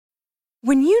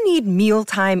When you need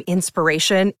mealtime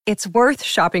inspiration, it's worth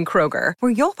shopping Kroger,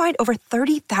 where you'll find over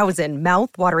 30,000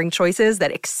 mouth-watering choices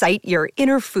that excite your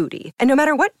inner foodie. And no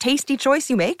matter what tasty choice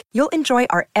you make, you'll enjoy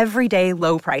our everyday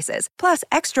low prices, plus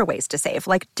extra ways to save,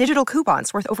 like digital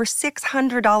coupons worth over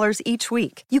 $600 each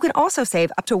week. You can also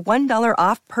save up to $1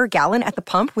 off per gallon at the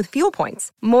pump with fuel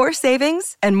points. More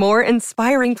savings and more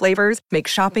inspiring flavors make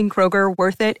shopping Kroger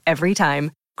worth it every time.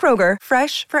 Kroger,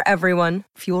 fresh for everyone.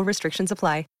 Fuel restrictions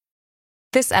apply.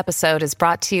 This episode is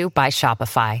brought to you by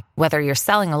Shopify. Whether you're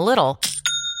selling a little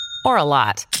or a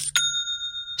lot,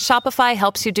 Shopify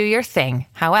helps you do your thing,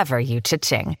 however you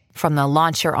cha-ching. From the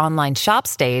launch your online shop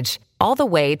stage, all the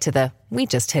way to the we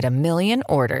just hit 1 million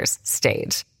orders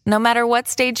stage. No matter what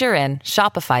stage you're in,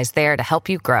 Shopify's there to help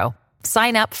you grow.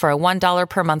 Sign up for a $1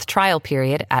 per month trial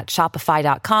period at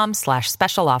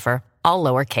shopify.com/special offer, all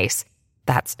lowercase.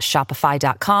 That's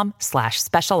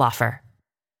shopify.com/special offer.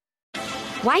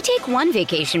 Why take one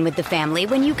vacation with the family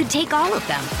when you could take all of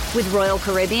them? With Royal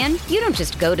Caribbean, you don't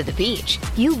just go to the beach.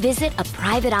 You visit a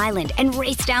private island and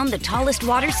race down the tallest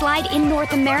water slide in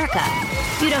North America.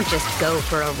 You don't just go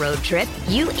for a road trip.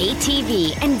 You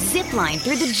ATV and zip line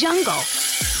through the jungle.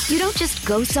 You don't just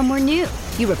go somewhere new.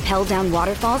 You rappel down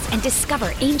waterfalls and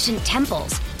discover ancient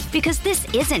temples. Because this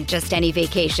isn't just any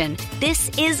vacation.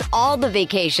 This is all the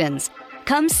vacations.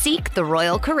 Come seek the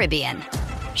Royal Caribbean.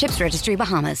 Ships Registry,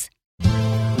 Bahamas.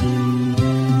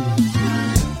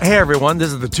 Hey everyone,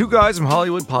 this is the Two Guys from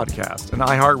Hollywood podcast, an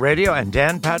iHeartRadio and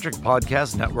Dan Patrick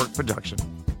Podcast Network production.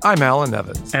 I'm Alan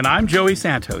Evans. And I'm Joey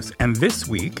Santos. And this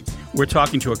week, we're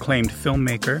talking to acclaimed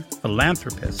filmmaker,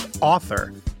 philanthropist,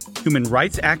 author, human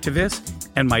rights activist,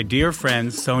 and my dear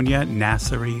friend Sonia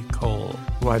Nasseri Cole,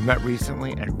 who I've met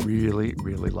recently and really,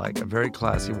 really like. A very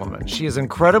classy woman. She is an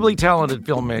incredibly talented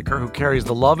filmmaker who carries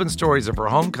the love and stories of her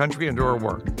home country into her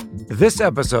work. This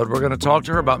episode, we're going to talk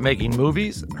to her about making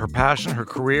movies, her passion, her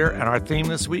career, and our theme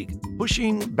this week,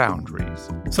 pushing boundaries.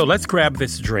 So let's grab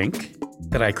this drink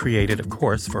that I created, of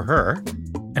course, for her,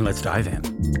 and let's dive in.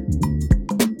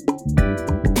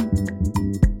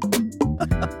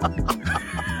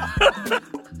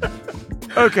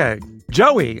 Okay,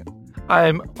 Joey,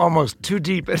 I'm almost too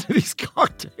deep into these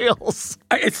cocktails.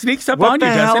 It sneaks up on you,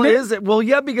 doesn't it? What the hell is it? Well,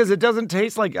 yeah, because it doesn't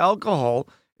taste like alcohol.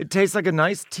 It tastes like a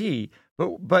nice tea,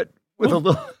 but with a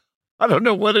little... I don't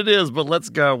know what it is, but let's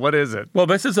go. What is it? Well,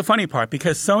 this is the funny part,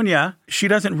 because Sonia, she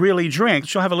doesn't really drink.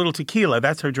 She'll have a little tequila.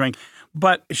 That's her drink.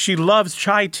 But she loves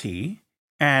chai tea,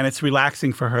 and it's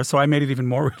relaxing for her. So I made it even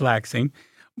more relaxing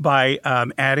by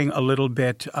adding a little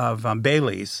bit of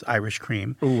Bailey's Irish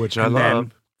cream. Ooh, which I and love.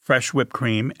 Then fresh whipped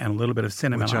cream and a little bit of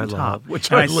cinnamon which on I top. Love. Which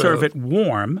and I serve it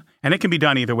warm. And it can be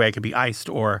done either way. It can be iced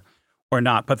or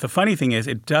not. But the funny thing is,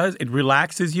 it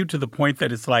relaxes you to the point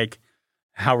that it's like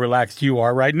how relaxed you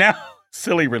are right now.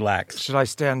 Silly relaxed. Should I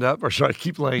stand up or should I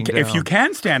keep laying down? If you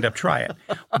can stand up, try it.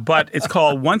 But it's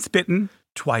called Once Bitten,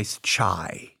 Twice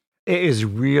Chai. It is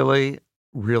really,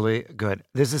 really good.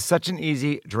 This is such an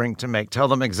easy drink to make. Tell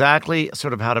them exactly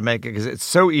sort of how to make it because it's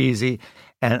so easy.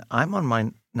 And I'm on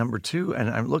my number 2, and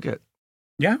I'm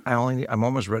Yeah. I'm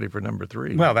almost ready for number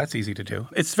 3. Well, that's easy to do.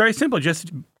 It's very simple.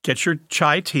 Just get your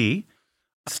chai tea,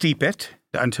 steep it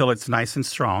until it's nice and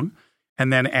strong,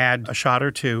 and then add a shot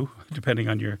or two, depending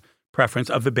on your preference,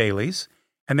 of the Baileys,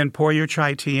 and then pour your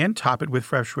chai tea in, top it with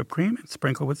fresh whipped cream, and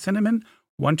sprinkle with cinnamon.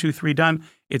 1, 2, 3, done.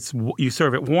 You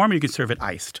serve it warm, or you can serve it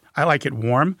iced. I like it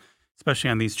warm, especially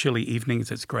on these chilly evenings.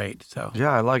 It's great. So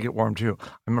yeah, I like it warm too.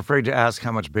 I'm afraid to ask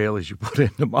how much Bailey's you put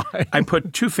into mine. I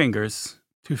put 2 fingers.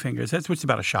 2 fingers. That's what's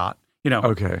about a shot.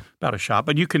 Okay. About a shot.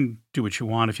 But you can do what you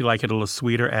want. If you like it a little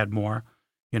sweeter, add more.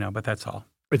 But that's all.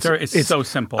 It's so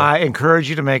simple. I encourage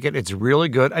you to make it. It's really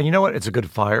good. And you know what? It's a good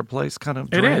fireplace kind of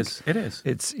drink. It is.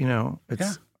 It's,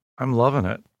 I'm loving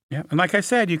it. Yeah. And like I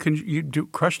said, you do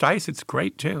crushed ice. It's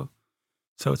great too.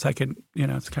 So it's like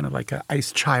it's kind of like an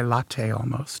iced chai latte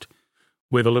almost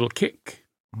with a little kick.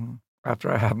 Mm-hmm.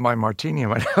 After I have my martini, I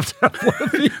might have to have one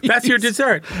of these. That's your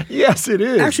dessert. Yes, it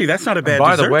is. Actually, that's not a bad dessert.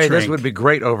 By the way, drink. This would be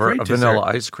great over Great a vanilla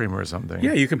dessert. ice cream or something.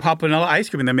 Yeah, you can pop vanilla ice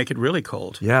cream and then make it really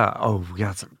cold. Yeah. Oh, yeah,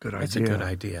 that's a good idea. That's a good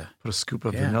idea. Put a scoop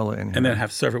of vanilla in here. And then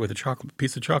serve it with a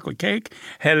piece of chocolate cake.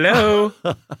 Hello.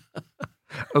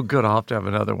 Oh, good. I'll have to have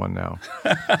another one now.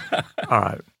 All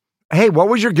right. Hey, what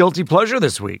was your guilty pleasure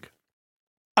this week?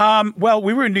 Well,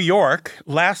 we were in New York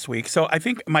last week, so I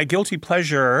think my guilty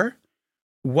pleasure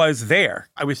was there.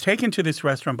 I was taken to this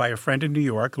restaurant by a friend in New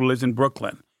York who lives in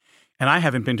Brooklyn. And I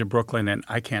haven't been to Brooklyn, and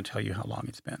I can't tell you how long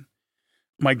it's been.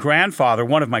 My grandfather,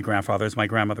 one of my grandfathers, my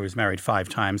grandmother was married 5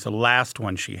 times. The last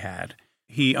one she had,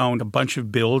 he owned a bunch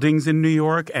of buildings in New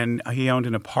York, and he owned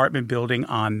an apartment building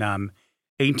on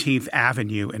 18th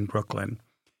Avenue in Brooklyn.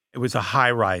 It was a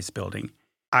high-rise building.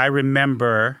 I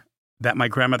remember that my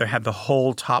grandmother had the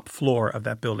whole top floor of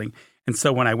that building. And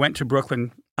so when I went to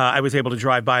Brooklyn, I was able to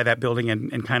drive by that building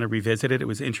and kind of revisit it. It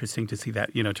was interesting to see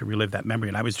that, to relive that memory.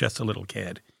 And I was just a little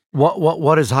kid.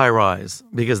 What is high rise?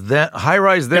 Because high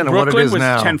rise then and what it is was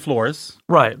now. 10 floors.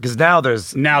 Right, because now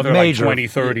they're major, like 20,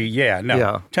 30.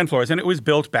 Yeah. 10 floors. And it was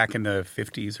built back in the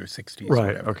 50s or 60s. Right, or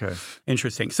whatever. Okay.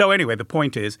 Interesting. So anyway, the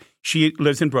point is, she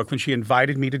lives in Brooklyn. She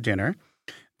invited me to dinner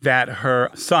that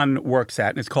her son works at,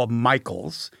 and it's called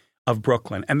Michael's of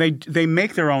Brooklyn. And they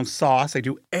make their own sauce. They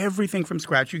do everything from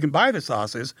scratch. You can buy the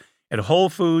sauces at Whole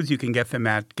Foods. You can get them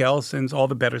at Gelson's, all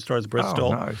the better stores,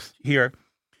 Bristol, nice. Here.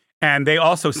 And they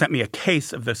also sent me a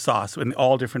case of the sauce in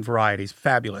all different varieties.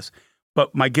 Fabulous.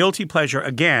 But my guilty pleasure,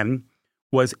 again,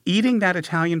 was eating that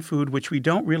Italian food, which we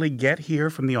don't really get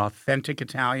here from the authentic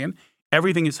Italian.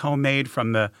 Everything is homemade,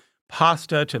 from the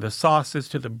pasta to the sauces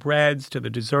to the breads to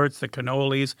the desserts, the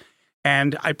cannolis.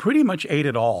 And I pretty much ate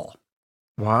it all.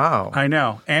 Wow. I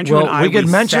know. Andrew and I, we could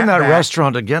mention that back.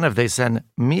 restaurant again if they send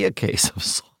me a case of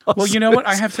sauce. Well, you know what?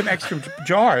 I have some extra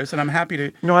jars, and I'm happy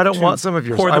to. No, I don't want some of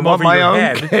yours. Pour them I want over my your own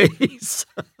head. case.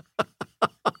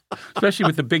 Especially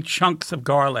with the big chunks of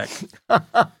garlic.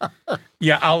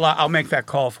 Yeah, I'll make that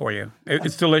call for you.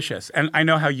 It's delicious, and I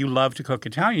know how you love to cook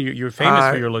Italian. You're famous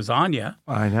for your lasagna.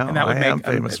 I know. And that would I am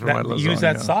famous for my lasagna. Use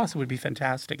that sauce; it would be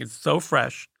fantastic. It's so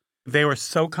fresh. They were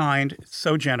so kind,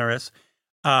 so generous.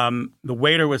 The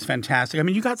waiter was fantastic. I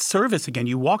mean, you got service again.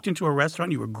 You walked into a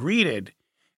restaurant, you were greeted,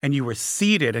 and you were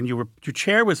seated, and your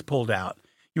chair was pulled out.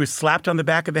 You were slapped on the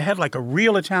back of the head like a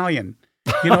real Italian.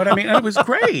 You know what I mean? And it was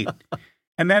great.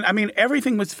 And then, I mean,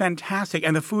 everything was fantastic,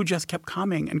 and the food just kept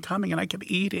coming and coming, and I kept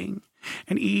eating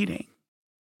and eating.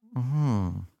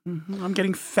 I'm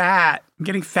getting fat. I'm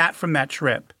getting fat from that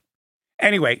trip.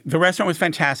 Anyway, the restaurant was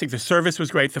fantastic. The service was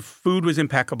great. The food was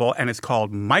impeccable, and it's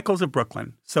called Michael's of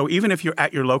Brooklyn. So even if you're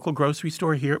at your local grocery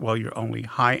store here, well, your only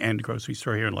high-end grocery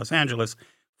store here in Los Angeles,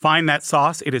 find that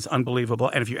sauce. It is unbelievable.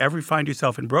 And if you ever find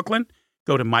yourself in Brooklyn,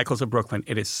 go to Michael's of Brooklyn.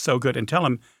 It is so good. And tell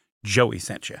them Joey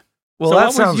sent you. Well, so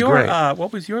that sounds great.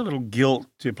 What was your little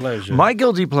guilty pleasure? My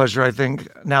guilty pleasure, I think,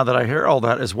 now that I hear all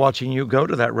that, is watching you go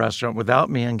to that restaurant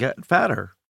without me and get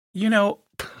fatter. You know,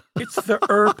 it's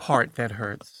the part that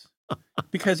hurts.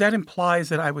 Because that implies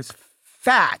that I was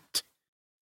fat,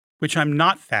 which I'm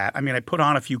not fat. I mean, I put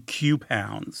on a few Q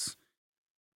pounds,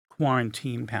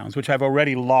 quarantine pounds, which I've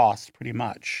already lost pretty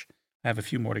much. I have a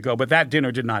few more to go. But that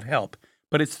dinner did not help.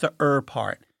 But it's the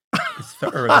part. It's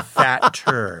the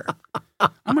fatter.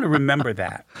 I'm going to remember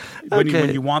that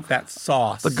when you want that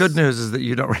sauce. The good news is that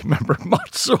you don't remember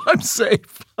much, so I'm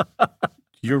safe.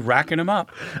 You're racking them up.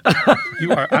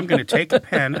 You are. I'm going to take a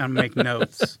pen and make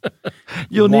notes.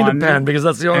 You'll need a pen because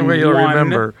that's the only way you'll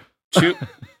remember. 2.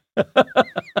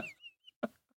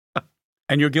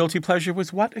 And your guilty pleasure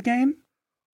was what again?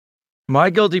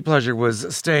 My guilty pleasure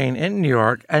was staying in New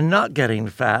York and not getting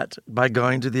fat by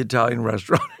going to the Italian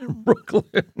restaurant in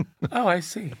Brooklyn. Oh, I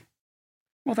see.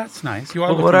 Well, that's nice. You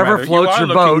are whatever floats your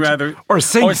boat or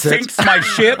sinks my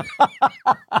ship.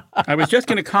 I was just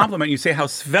going to compliment you, say how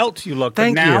svelte you look.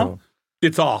 Thank but now you.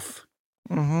 It's off.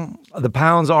 Mm-hmm. The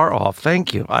pounds are off.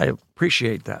 Thank you. I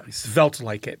appreciate that. I svelte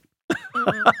like it.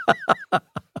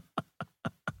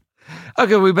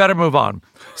 Okay, we better move on.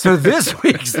 So this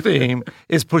week's theme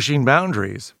is pushing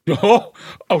boundaries. Oh,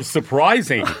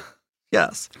 surprising.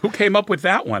 Yes. Who came up with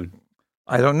that one?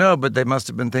 I don't know, but they must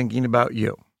have been thinking about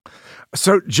you.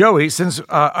 So, Joey, since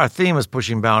our theme is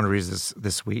pushing boundaries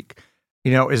this week,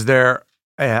 is there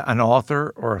an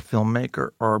author or a filmmaker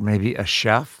or maybe a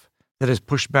chef that has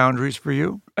pushed boundaries for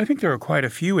you? I think there are quite a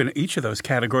few in each of those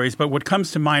categories, but what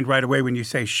comes to mind right away when you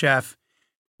say chef,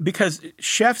 because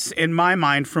chefs, in my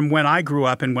mind, from when I grew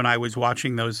up and when I was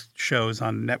watching those shows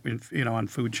on on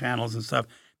food channels and stuff,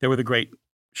 there were the great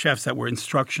chefs that were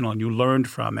instructional and you learned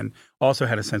from, and also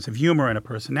had a sense of humor and a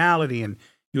personality, and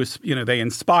they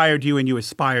inspired you and you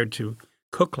aspired to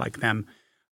cook like them.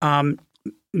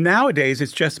 Nowadays,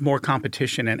 it's just more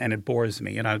competition and it bores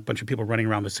me. A bunch of people running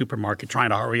around the supermarket trying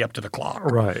to hurry up to the clock.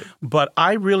 Right. But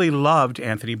I really loved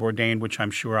Anthony Bourdain, which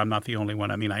I'm sure I'm not the only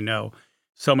one. I mean, I know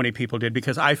so many people did,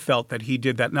 because I felt that he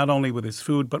did that not only with his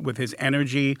food, but with his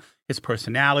energy, his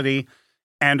personality,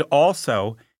 and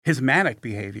also his manic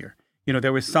behavior.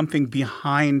 There was something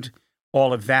behind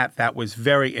all of that was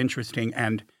very interesting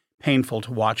and painful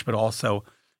to watch, but also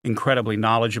incredibly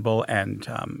knowledgeable and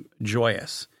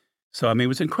joyous. So, I mean, he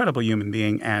was an incredible human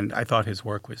being, and I thought his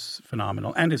work was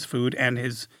phenomenal, and his food and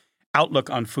his outlook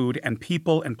on food and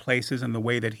people and places and the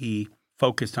way that he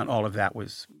focused on all of that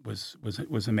was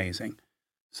amazing.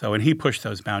 So, and he pushed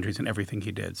those boundaries in everything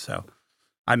he did. So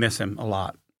I miss him a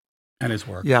lot and his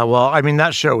work. Yeah, well, I mean,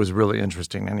 that show was really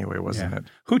interesting anyway, wasn't it?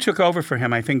 Who took over for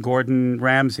him? I think Gordon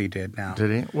Ramsay did now.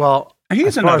 Did he? Well,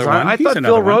 he's another one. I He's thought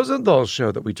another Phil one. Rosenthal's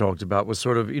show that we talked about was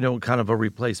sort of, kind of a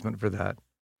replacement for that.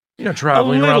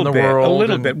 Traveling around the world. A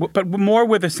little bit, but more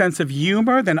with a sense of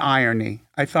humor than irony.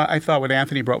 I thought what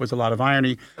Anthony brought was a lot of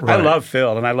irony. Right. I love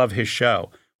Phil and I love his show,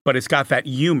 but it's got that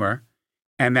humor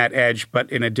and that edge,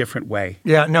 but in a different way.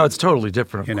 Yeah, no, it's totally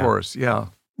different, of You know. course. Yeah.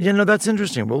 Yeah, no, that's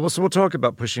interesting. Well, so we'll talk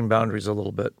about pushing boundaries a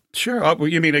little bit. Sure. Oh,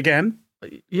 you mean again?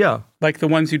 Yeah. Like the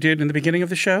ones you did in the beginning of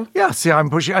the show? Yeah, see, I'm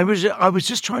pushing. I was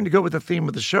just trying to go with the theme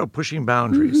of the show, pushing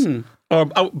boundaries.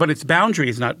 But it's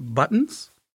boundaries, not buttons?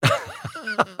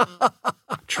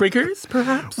 Triggers,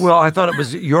 perhaps? Well, I thought it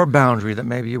was your boundary that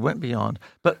maybe you went beyond.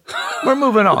 But we're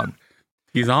moving on.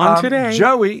 He's on today.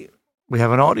 Joey, we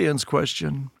have an audience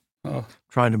question. Oh.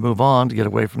 Trying to move on to get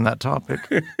away from that topic.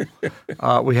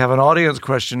 We have an audience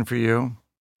question for you.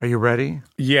 Are you ready?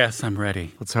 Yes, I'm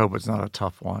ready. Let's hope it's not a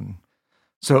tough one.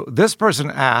 So this person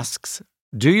asks,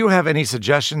 do you have any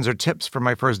suggestions or tips for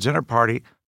my first dinner party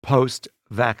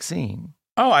post-vaccine?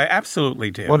 Oh, I absolutely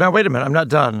do. Well, now, wait a minute. I'm not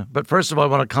done. But first of all, I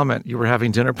want to comment. You were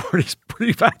having dinner parties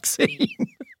pre-vaccine.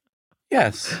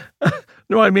 Yes.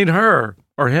 No, I mean her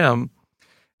or him.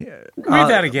 Read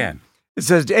that again. It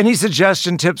says, any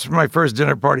suggestion, tips for my first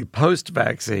dinner party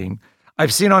post-vaccine?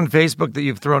 I've seen on Facebook that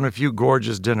you've thrown a few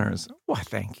gorgeous dinners. Why,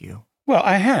 thank you. Well,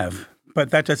 I have,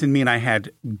 but that doesn't mean I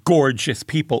had gorgeous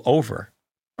people over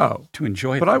Oh, to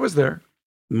enjoy but them. I was there.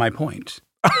 My point.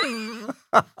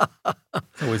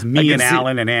 It was me and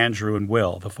Alan and Andrew and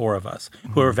Will, the four of us,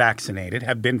 who are vaccinated,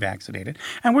 have been vaccinated,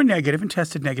 and were negative and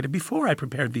tested negative before I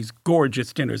prepared these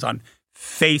gorgeous dinners on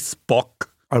Facebook.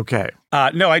 Okay.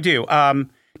 No, I do.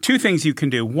 Two things you can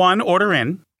do. One, order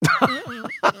in.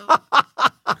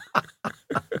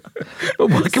 But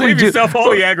what can Save we do? yourself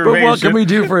all the But aggravation. what can we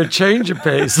do for a change of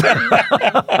pace?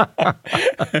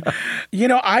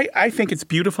 I think it's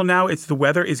beautiful now. The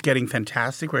weather is getting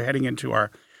fantastic. We're heading into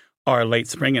our late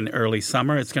spring and early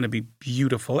summer. It's going to be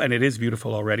beautiful, and it is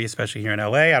beautiful already, especially here in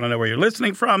LA. I don't know where you're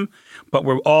listening from, but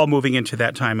we're all moving into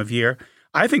that time of year.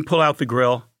 I think pull out the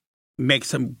grill, make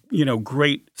some,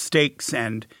 great steaks,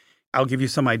 and I'll give you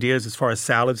some ideas as far as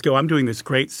salads go. I'm doing this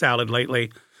great salad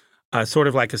lately, sort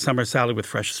of like a summer salad with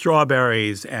fresh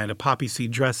strawberries and a poppy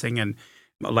seed dressing and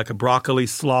like a broccoli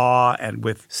slaw and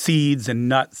with seeds and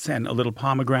nuts and a little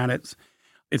pomegranates.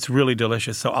 It's really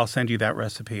delicious. So I'll send you that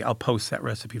recipe. I'll post that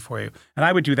recipe for you. And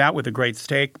I would do that with a great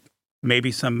steak, maybe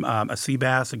some a sea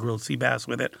bass, a grilled sea bass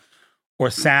with it, or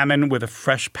salmon with a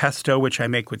fresh pesto, which I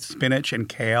make with spinach and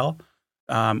kale,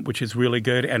 which is really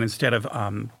good. And instead of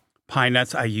pine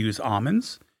nuts, I use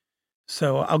almonds.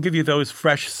 So I'll give you those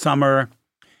fresh summer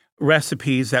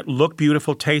recipes that look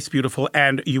beautiful, taste beautiful,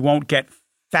 and you won't get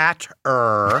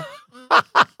fatter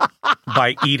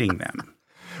by eating them.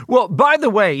 Well, by the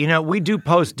way, we do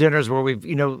post dinners where we've,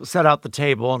 set out the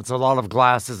table and it's a lot of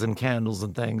glasses and candles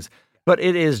and things. But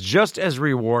it is just as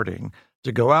rewarding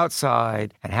to go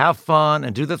outside and have fun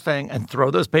and do the thing and throw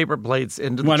those paper plates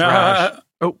into the trash.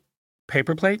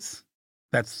 Paper plates?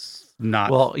 That's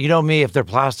not... Well, you know me, if they're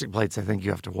plastic plates, I think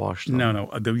you have to wash them. No.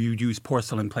 You use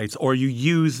porcelain plates or you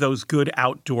use those good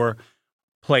outdoor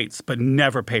plates, but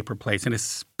never paper plates. And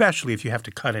especially if you have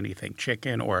to cut anything,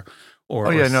 chicken or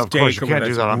steak. Of course, you can't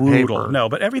do that on paper. No,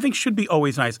 but everything should be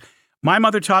always nice. My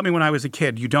mother taught me when I was a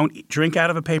kid, you don't drink out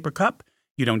of a paper cup.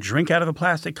 You don't drink out of a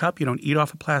plastic cup. You don't eat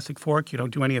off a plastic fork. You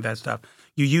don't do any of that stuff.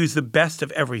 You use the best of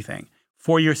everything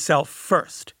for yourself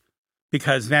first.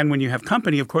 Because then when you have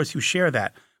company, of course, you share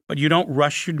that. But you don't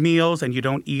rush your meals and you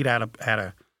don't eat out of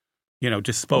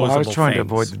disposable Well, I was trying to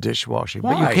things. avoid the dishwashing.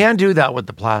 Why? But you can do that with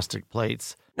the plastic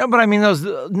plates. No, but I mean those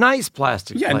nice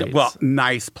plastic plates. Well,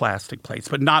 nice plastic plates,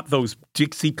 but not those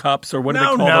Dixie cups or what do they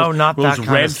call No, those? not those that kind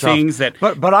red of stuff. things that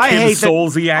But I Kim hate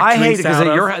Zolciak I hate drinks it because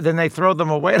out of. then they throw them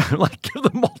away. And I'm like, give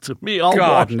them all to me. I'll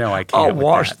God, wash. no, I can't. I'll with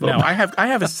wash that. them. No, I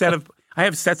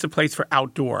have sets of plates for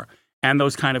outdoor and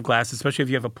those kind of glasses, especially if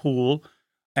you have a pool.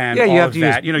 And Yeah, you all have of to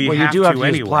that. use. You You have do to have to use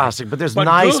anyway. plastic, but there's But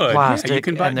nice good. plastic Yeah, you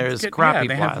can buy, and there's crappy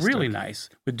they plastic. have really nice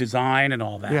with design and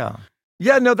all that. Yeah.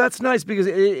 Yeah, no, that's nice because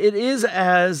it is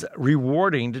as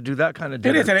rewarding to do that kind of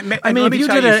dinner. It is, and I mean, let me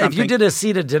tell you if you something. did a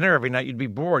seated dinner every night, you'd be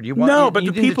bored. But the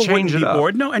you need people to change wouldn't be it up.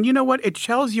 bored. No, and you know what? It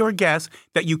tells your guests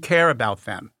that you care about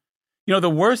them. The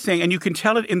worst thing, and you can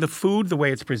tell it in the food, the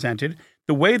way it's presented,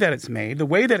 the way that it's made, the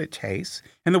way that it tastes,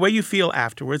 and the way you feel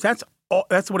afterwards. That's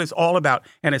what it's all about.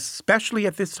 And especially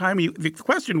at this time, the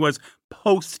question was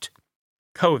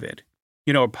post-COVID,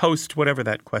 or post whatever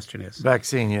that question is.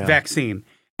 Vaccine, yeah. Vaccine.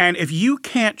 And if you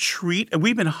can't treat,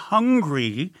 we've been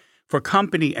hungry for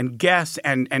company and guests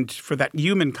and for that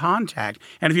human contact.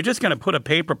 And if you're just going to put a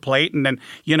paper plate and then,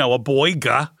 a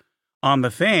boiga on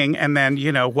the thing, and then,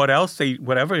 what else,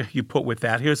 whatever you put with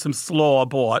that. Here's some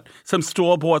store-bought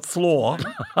slaw.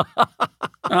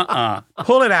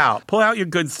 Pull it out. Pull out your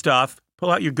good stuff.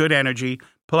 Pull out your good energy.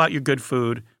 Pull out your good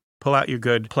food. Pull out your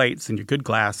good plates and your good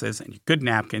glasses and your good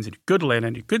napkins and your good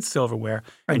linen, your good silverware.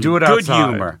 And do it good outside.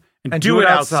 Humor. And do it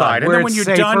outside. And then when you're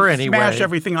done, anyway. Smash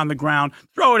everything on the ground,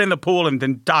 throw it in the pool, and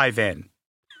then dive in.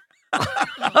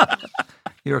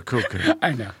 You're a cuckoo.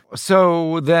 I know.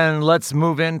 So then let's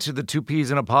move into the 2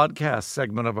 Peas in a Podcast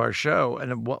segment of our show.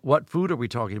 And what food are we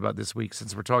talking about this week,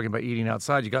 since we're talking about eating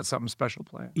outside? You got something special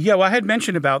planned? Yeah, well, I had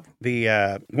mentioned about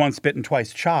the once bitten,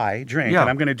 twice chai drink, and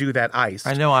I'm going to do that iced.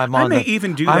 I know. I may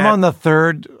even do that. I'm on the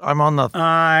third. I'm on the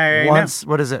once. Know.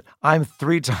 What is it? I'm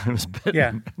 3 times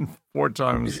bitten and 4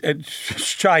 times.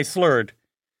 Chai slurred.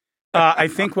 I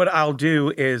think what I'll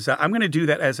do is I'm going to do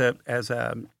that as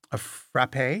a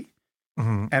frappe.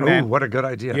 Mm-hmm. And then, what a good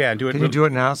idea! Yeah, do it. Can you do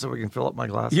it now so we can fill up my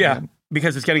glass? Yeah, again?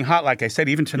 Because it's getting hot. Like I said,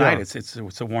 even tonight,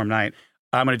 it's a warm night.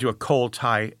 I'm going to do a cold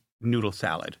Thai noodle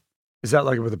salad. Is that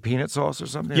like with a peanut sauce or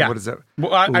something? Yeah. What is that?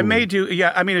 Well, I may do.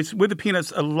 Yeah, I mean, it's with the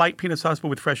peanuts, a light peanut sauce, but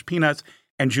with fresh peanuts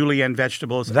and julienne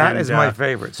vegetables. That is my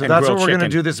favorite. So that's what we're going to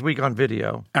do this week on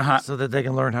video, so that they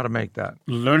can learn how to make that.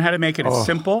 Learn how to make it. It's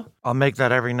simple. I'll make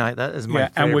that every night. That is my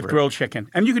favorite. And with grilled chicken.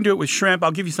 And you can do it with shrimp.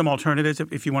 I'll give you some alternatives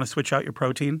if you want to switch out your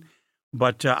protein.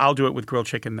 But I'll do it with grilled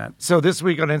chicken then. So this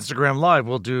week on Instagram Live,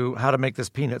 we'll do how to make this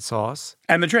peanut sauce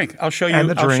and the drink. I'll show you.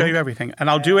 I'll show you everything, and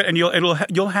I'll do it, and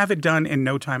you'll have it done in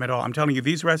no time at all. I'm telling you,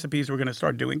 these recipes we're going to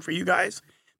start doing for you guys.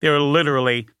 They're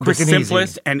literally quick the and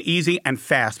simplest and easy and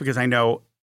fast, because I know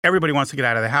everybody wants to get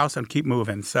out of the house and keep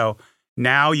moving. So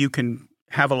now you can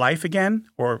have a life again,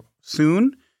 or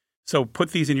soon. So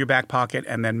put these in your back pocket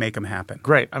and then make them happen.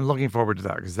 Great. I'm looking forward to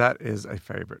that, because that is a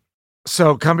favorite.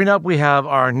 So coming up, we have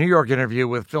our New York interview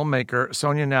with filmmaker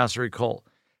Sonia Nasri-Cole.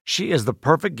 She is the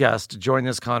perfect guest to join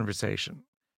this conversation,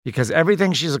 because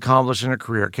everything she's accomplished in her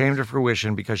career came to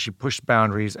fruition because she pushed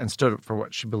boundaries and stood up for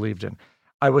what she believed in.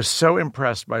 I was so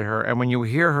impressed by her. And when you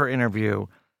hear her interview,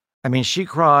 I mean, she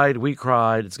cried, we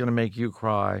cried. It's going to make you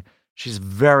cry. She's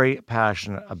very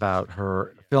passionate about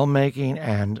her filmmaking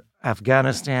and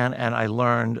Afghanistan, and I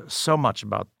learned so much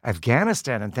about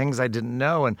Afghanistan and things I didn't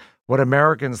know, and what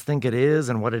Americans think it is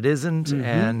and what it isn't,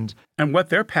 and what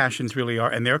their passions really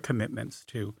are, and their commitments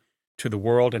to the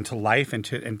world and to life and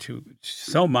to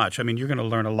so much. I mean, you're going to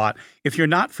learn a lot. If you're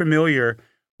not familiar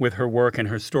with her work and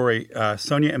her story,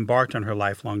 Sonia embarked on her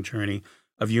lifelong journey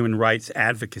of human rights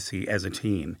advocacy as a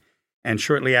teen. And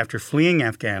shortly after fleeing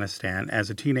Afghanistan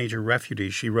as a teenager refugee,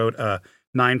 she wrote a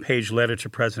 9-page letter to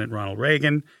President Ronald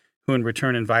Reagan, who in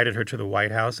return invited her to the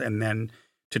White House and then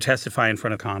to testify in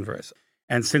front of Congress.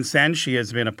 And since then, she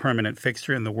has been a permanent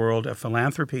fixture in the world of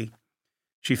philanthropy.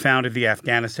 She founded the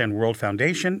Afghanistan World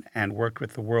Foundation and worked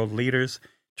with the world leaders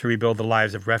to rebuild the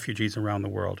lives of refugees around the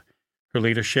world. Her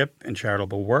leadership and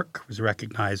charitable work was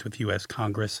recognized with U.S.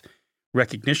 Congress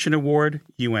Recognition Award,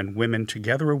 UN Women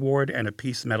Together Award, and a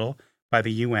Peace Medal by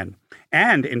the UN.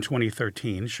 And in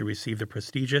 2013, she received the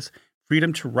prestigious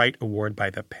Freedom to Write Award by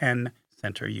the PEN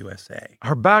Center USA.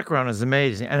 Her background is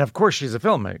amazing. And of course, she's a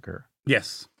filmmaker.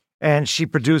 Yes. And she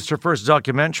produced her first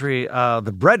documentary,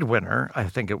 The Breadwinner, I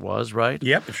think it was, right?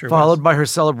 Yep, it sure was. Followed by her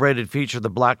celebrated feature, The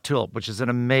Black Tulip, which is an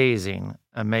amazing,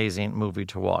 amazing movie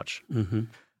to watch. Mm-hmm.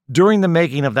 During the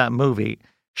making of that movie,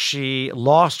 she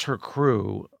lost her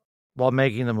crew while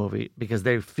making the movie because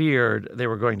they feared they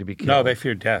were going to be killed. No, they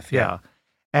feared death. Yeah.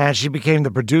 And she became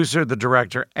the producer, the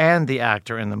director, and the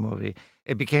actor in the movie.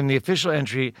 It became the official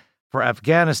entry for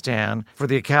Afghanistan for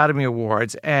the Academy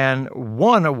Awards and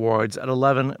won awards at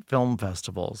 11 film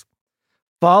festivals.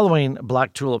 Following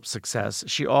Black Tulip's success,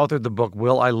 she authored the book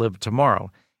Will I Live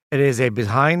Tomorrow? It is a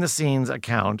behind-the-scenes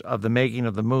account of the making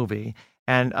of the movie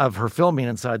and of her filming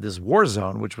inside this war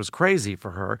zone, which was crazy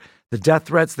for her, the death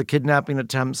threats, the kidnapping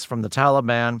attempts from the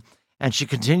Taliban, and she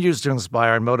continues to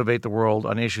inspire and motivate the world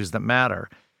on issues that matter.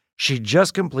 She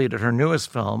just completed her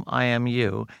newest film, I Am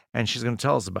You, and she's going to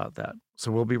tell us about that.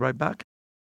 So we'll be right back.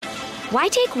 Why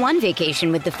take one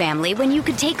vacation with the family when you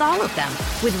could take all of them?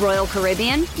 With Royal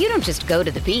Caribbean, you don't just go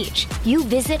to the beach. You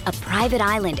visit a private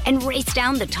island and race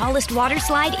down the tallest water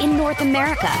slide in North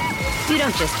America. You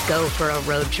don't just go for a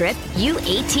road trip. You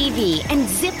ATV and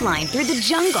zip line through the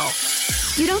jungle.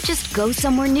 You don't just go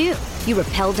somewhere new. You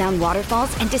rappel down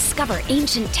waterfalls and discover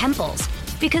ancient temples.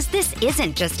 Because this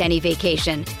isn't just any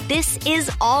vacation. This is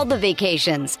all the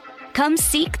vacations. Come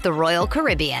seek the Royal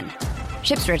Caribbean.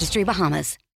 Ships Registry,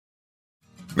 Bahamas.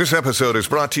 This episode is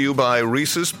brought to you by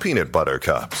Reese's Peanut Butter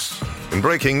Cups. In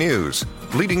breaking news,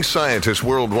 leading scientists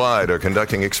worldwide are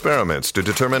conducting experiments to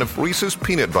determine if Reese's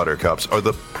Peanut Butter Cups are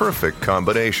the perfect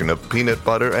combination of peanut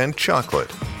butter and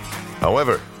chocolate.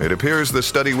 However, it appears the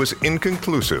study was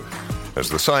inconclusive, as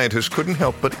the scientists couldn't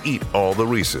help but eat all the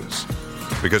Reese's.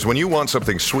 Because when you want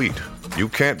something sweet, you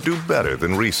can't do better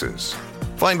than Reese's.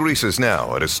 Find Reese's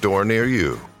now at a store near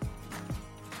you.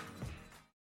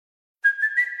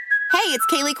 Hey, it's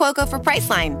Kaylee Cuoco for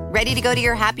Priceline. Ready to go to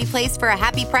your happy place for a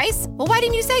happy price? Well, why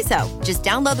didn't you say so? Just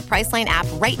download the Priceline app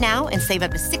right now and save up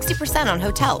to 60% on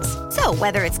hotels. So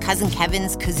whether it's Cousin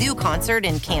Kevin's Kazoo Concert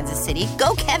in Kansas City,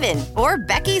 go Kevin, or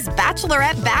Becky's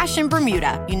Bachelorette Bash in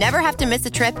Bermuda, you never have to miss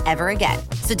a trip ever again.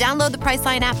 So download the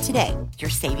Priceline app today. Your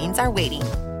savings are waiting.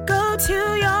 Go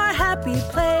to your happy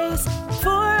place for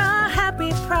a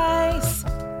happy price.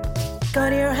 Go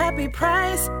to your happy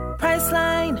price,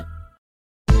 Priceline.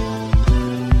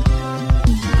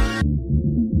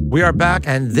 We are back,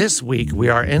 and this week we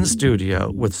are in studio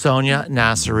with Sonia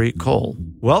Nasseri Cole.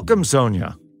 Welcome,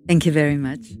 Sonia. Thank you very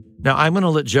much. Now, I'm going to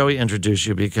let Joey introduce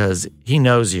you because he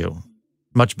knows you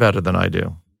much better than I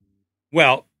do.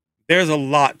 Well, there's a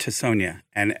lot to Sonia,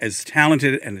 and as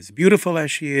talented and as beautiful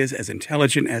as she is, as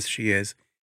intelligent as she is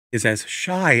as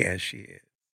shy as she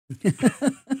is.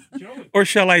 Or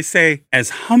shall I say, as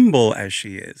humble as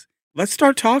she is. Let's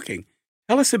start talking.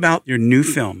 Tell us about your new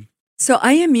film. So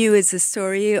I Am You is a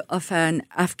story of an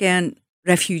Afghan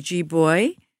refugee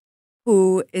boy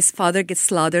his father gets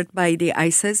slaughtered by the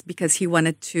ISIS because he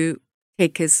wanted to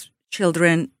take his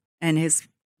children and his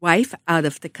wife out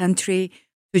of the country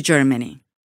to Germany.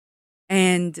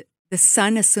 And the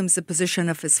son assumes the position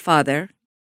of his father,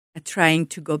 trying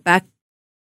to go back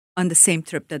on the same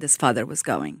trip that his father was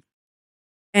going.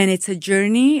 And it's a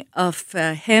journey of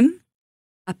him,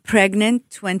 a pregnant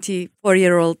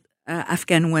 24-year-old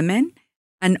Afghan woman,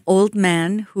 an old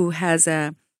man who has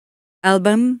an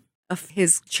album of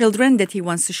his children that he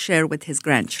wants to share with his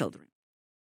grandchildren.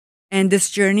 And this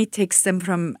journey takes them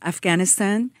from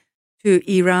Afghanistan to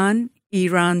Iran,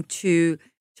 Iran to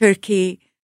Turkey,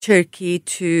 Turkey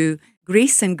to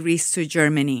Greece, and Greece to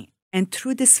Germany. And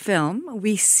through this film,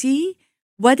 we see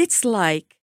what it's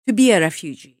like to be a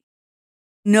refugee.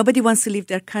 Nobody wants to leave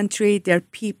their country, their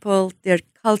people, their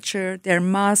culture, their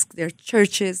mosque, their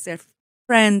churches, their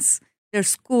friends, their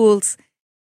schools,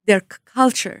 their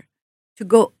culture, to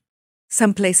go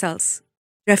someplace else.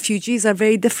 Refugees are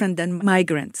very different than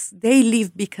migrants. They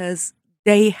leave because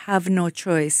they have no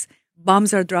choice.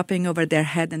 Bombs are dropping over their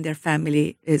head and their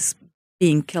family is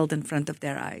being killed in front of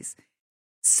their eyes.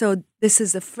 So this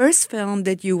is the first film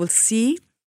that you will see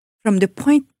from the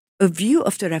point of view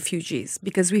of the refugees,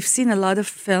 because we've seen a lot of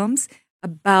films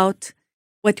about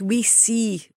what we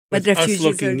see, what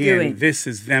refugees are doing. This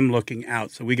is them looking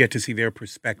out, so we get to see their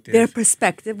perspective. Their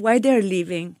perspective, why they're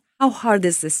leaving, how hard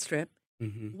is this trip,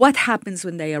 what happens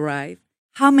when they arrive,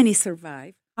 how many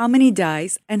survive, how many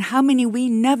dies, and how many we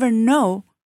never know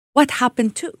what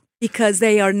happened to, because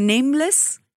they are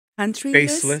nameless,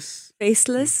 countryless,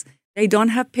 faceless. They don't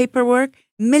have paperwork.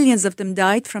 Millions of them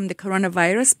died from the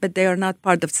coronavirus, but they are not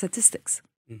part of statistics.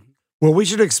 Well, we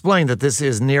should explain that this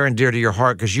is near and dear to your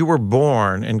heart because you were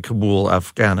born in Kabul,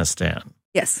 Afghanistan.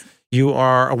 Yes. You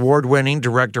are award-winning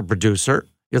director-producer.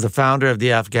 You're the founder of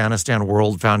the Afghanistan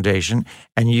World Foundation,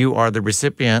 and you are the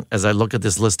recipient, as I look at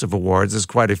this list of awards, there's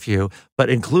quite a few, but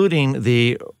including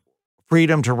the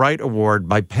Freedom to Write Award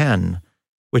by Penn,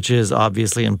 which is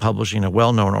obviously in publishing a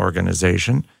well-known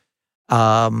organization.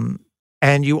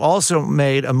 And you also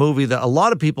made a movie that a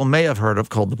lot of people may have heard of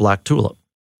called The Black Tulip.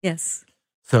 Yes.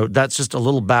 So that's just a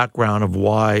little background of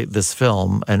why this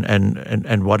film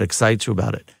and what excites you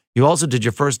about it. You also did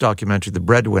your first documentary, The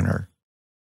Breadwinner.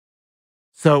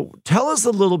 So tell us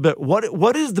a little bit,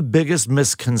 what is the biggest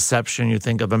misconception you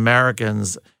think of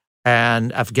Americans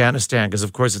and Afghanistan? Because,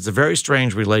 of course, it's a very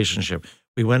strange relationship.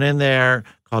 We went in there,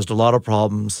 caused a lot of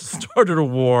problems, started a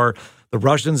war. The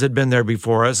Russians had been there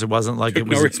before us. It wasn't like it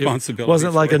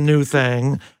wasn't like a new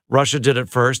thing. Russia did it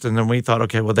first, and then we thought,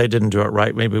 okay, well, they didn't do it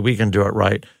right. Maybe we can do it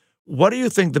right. What do you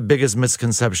think the biggest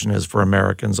misconception is for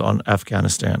Americans on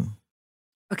Afghanistan?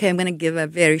 Okay, I'm going to give a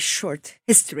very short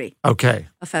history of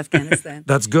Afghanistan.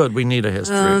 That's good. We need a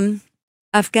history.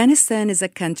 Afghanistan is a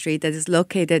country that is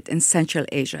located in Central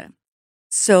Asia.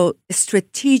 So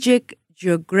strategic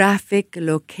geographic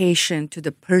location to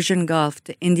the Persian Gulf,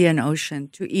 to Indian Ocean,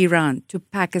 to Iran, to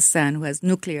Pakistan, who has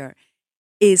nuclear,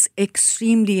 is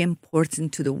extremely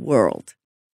important to the world.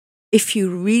 If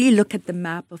you really look at the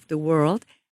map of the world,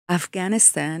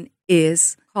 Afghanistan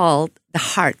is called the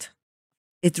heart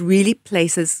it really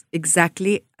places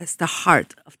exactly as the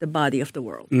heart of the body of the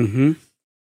world. Mm-hmm.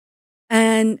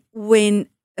 And when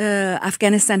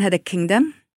Afghanistan had a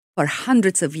kingdom for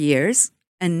hundreds of years,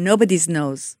 and nobody's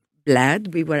nose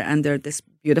bled, we were under this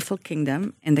beautiful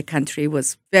kingdom, and the country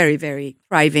was very, very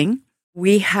thriving.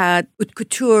 We had haute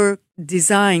couture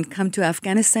design come to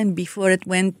Afghanistan before it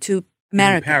went to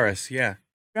America. Paris, yeah.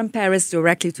 From Paris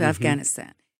directly to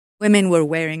Afghanistan. Women were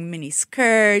wearing mini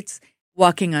skirts,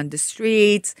 walking on the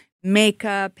streets,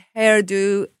 makeup,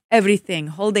 hairdo, everything,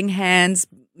 holding hands,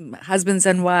 husbands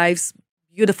and wives,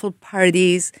 beautiful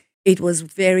parties. It was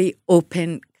very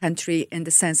open country in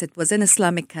the sense it was an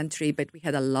Islamic country, but we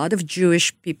had a lot of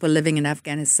Jewish people living in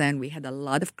Afghanistan. We had a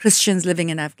lot of Christians living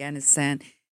in Afghanistan.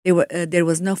 There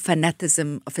was no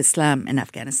fanaticism of Islam in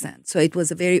Afghanistan. So it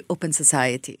was a very open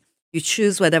society. You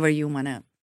choose whatever you want to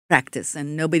practice,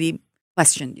 and nobody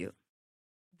questioned you.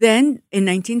 Then in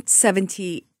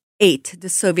 1978, the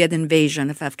Soviet invasion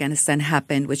of Afghanistan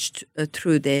happened, which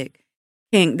through the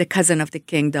cousin of the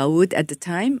king, Dawood at the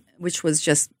time, which was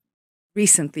just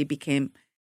recently became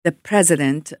the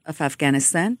president of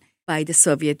Afghanistan by the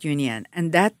Soviet Union.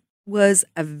 And that was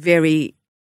a very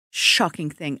shocking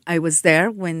thing. I was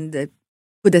there when the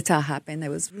coup d'etat happened. I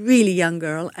was a really young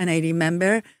girl, and I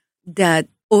remember that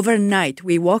overnight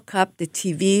we woke up, the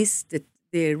TVs,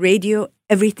 the radio,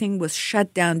 everything was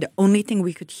shut down. The only thing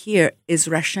we could hear is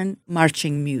Russian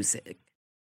marching music,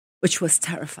 which was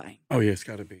terrifying. Oh, yeah, it's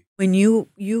got to be. When you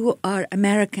are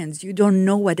Americans, you don't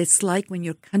know what it's like when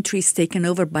your country is taken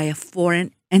over by a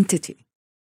foreign entity.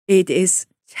 It is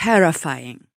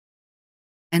terrifying.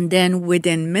 And then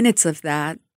within minutes of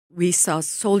that, we saw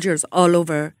soldiers all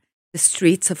over the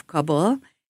streets of Kabul,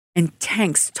 and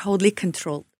tanks totally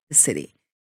controlled the city.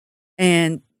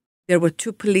 And there were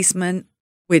 2 policemen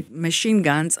with machine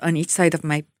guns on each side of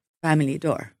my family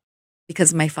door,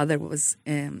 because my father was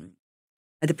a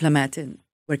diplomat and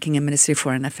working in Ministry of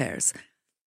Foreign Affairs.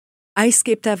 I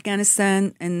escaped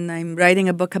Afghanistan, and I'm writing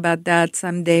a book about that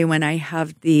someday when I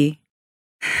have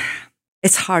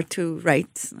it's hard to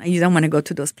write. You don't want to go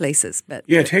to those places, but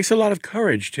yeah, it takes a lot of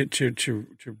courage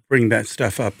to bring that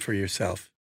stuff up for yourself.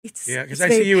 Because I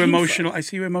see you emotional. I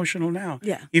see you emotional now.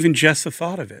 Yeah, even just the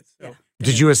thought of it. So. Yeah.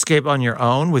 Did you escape on your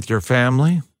own with your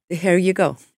family? Here you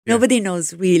go. Yeah. Nobody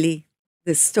knows really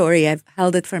the story. I've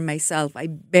held it for myself.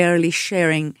 I'm barely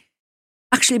sharing.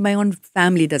 Actually, my own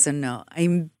family doesn't know.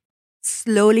 I'm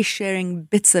slowly sharing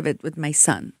bits of it with my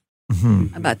son.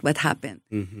 Mm-hmm. About what happened.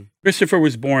 Mm-hmm. Christopher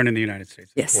was born in the United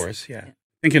States, of Yes. course. Yeah. I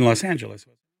think in Los Angeles.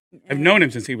 I've known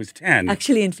him since he was 10.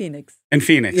 Actually, in Phoenix. In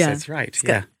Phoenix, Yeah. that's right. Scott.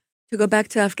 Yeah. To go back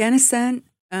to Afghanistan,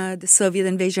 the Soviet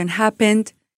invasion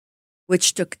happened,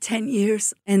 which took 10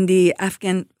 years, and the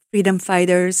Afghan freedom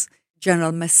fighters,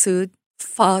 General Massoud,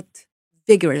 fought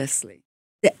vigorously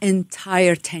the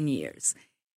entire 10 years.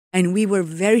 And we were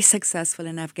very successful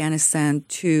in Afghanistan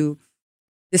to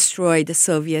destroy the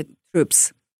Soviet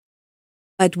troops.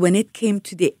 But when it came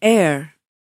to the air,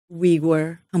 we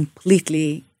were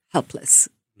completely helpless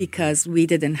because we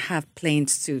didn't have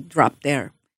planes to drop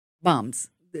their bombs.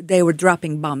 They were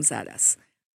dropping bombs at us.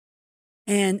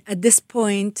 And at this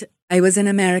point, I was in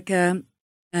America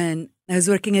and I was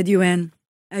working at UN.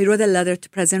 I wrote a letter to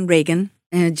President Reagan,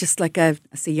 and just like as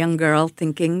a young girl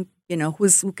thinking,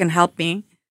 who can help me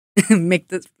make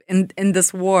this in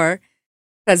this war,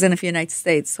 President of the United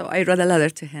States. So I wrote a letter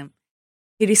to him.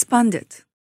 He responded.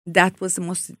 That was the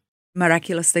most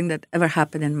miraculous thing that ever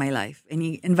happened in my life. And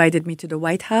he invited me to the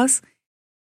White House.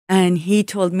 And he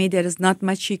told me there is not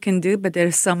much you can do, but there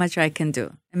is so much I can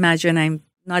do. Imagine I'm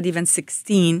not even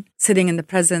 16, sitting in the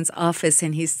president's office,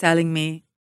 and he's telling me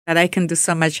that I can do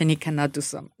so much and he cannot do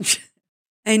so much.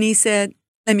 And he said,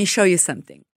 let me show you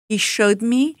something. He showed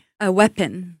me a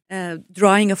weapon, a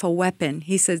drawing of a weapon.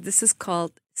 He says, this is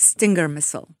called Stinger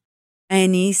missile.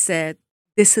 And he said,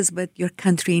 this is what your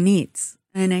country needs.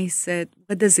 And I said,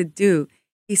 what does it do?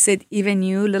 He said, even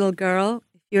you, little girl,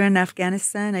 if you're in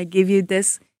Afghanistan, I give you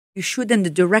this. You shoot in the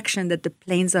direction that the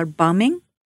planes are bombing.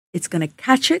 It's going to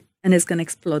catch it, and it's going to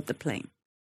explode the plane.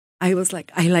 I was like,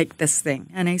 I like this thing.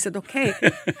 And I said, okay,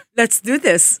 let's do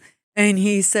this. And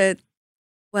he said,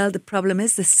 well, the problem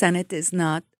is the Senate is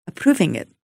not approving it.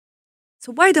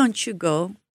 So why don't you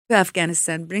go to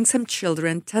Afghanistan, bring some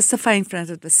children, testify in front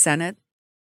of the Senate,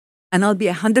 and I'll be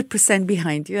 100%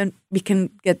 behind you, and we can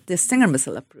get the Stinger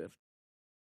missile approved.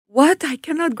 What? I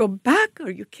cannot go back?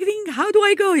 Are you kidding? How do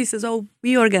I go? He says, oh,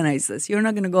 we organize this. You're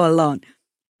not going to go alone.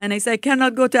 And I said, I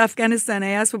cannot go to Afghanistan. I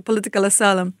asked for political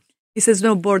asylum. He says,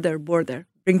 no, border.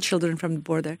 Bring children from the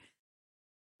border.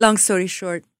 Long story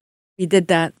short, we did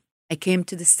that. I came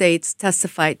to the States,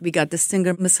 testified. We got the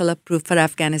Stinger missile approved for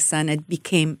Afghanistan. It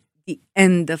became the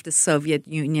end of the Soviet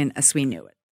Union as we knew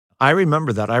it. I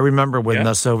remember that. I remember when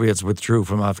the Soviets withdrew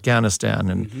from Afghanistan,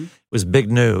 and it was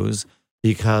big news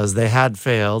because they had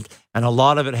failed, and a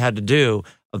lot of it had to do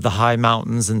with the high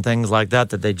mountains and things like that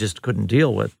they just couldn't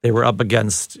deal with. They were up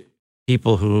against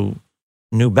people who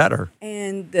knew better.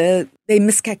 And they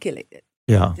miscalculated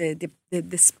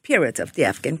the spirit of the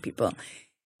Afghan people.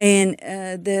 And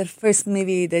the first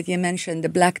movie that you mentioned, The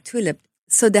Black Tulip,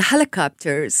 so the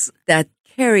helicopters that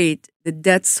carried the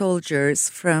dead soldiers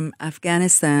from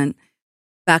Afghanistan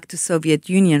back to Soviet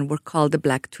Union were called the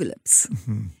Black Tulips.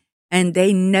 Mm-hmm. And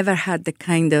they never had the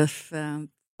kind of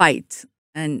fight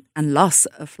and loss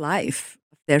of life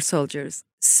of their soldiers.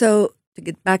 So to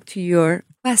get back to your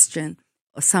question,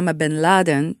 Osama bin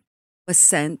Laden was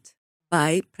sent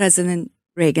by President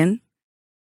Reagan,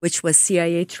 which was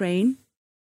CIA trained,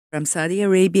 from Saudi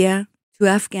Arabia to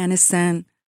Afghanistan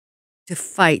to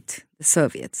fight the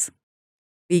Soviets.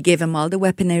 We gave them all the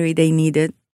weaponry they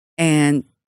needed, and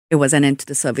it was an end to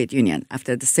the Soviet Union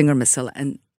after the Stinger missile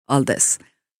and all this.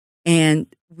 And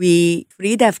we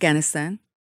freed Afghanistan.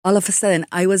 All of a sudden,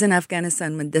 I was in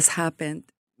Afghanistan when this happened.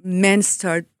 Men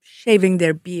start shaving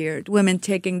their beard, women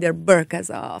taking their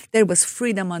burqas off. There was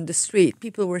freedom on the street.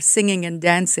 People were singing and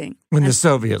dancing. When the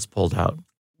Soviets pulled out.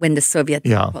 When the Soviets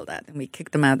pulled out, and we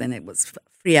kicked them out, and it was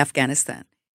free Afghanistan.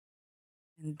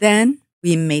 And then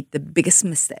we made the biggest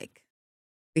mistake.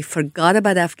 We forgot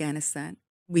about Afghanistan.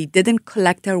 We didn't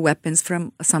collect our weapons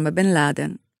from Osama bin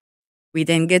Laden. We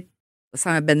didn't get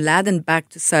Osama bin Laden back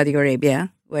to Saudi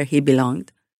Arabia, where he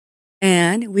belonged.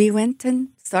 And we went and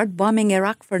started bombing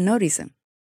Iraq for no reason.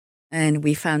 And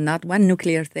we found not one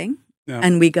nuclear thing. No.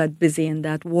 And we got busy in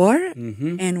that war.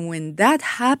 Mm-hmm. And when that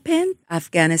happened,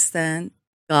 Afghanistan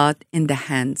got in the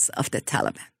hands of the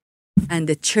Taliban. And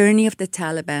the journey of the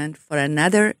Taliban for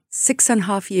another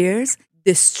 6.5 years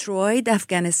destroyed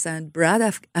Afghanistan, brought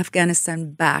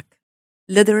Afghanistan back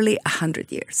literally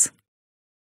 100 years.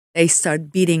 They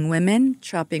start beating women,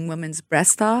 chopping women's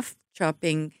breasts off,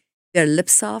 chopping their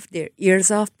lips off, their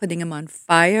ears off, putting them on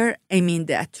fire. I mean,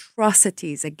 the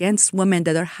atrocities against women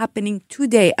that are happening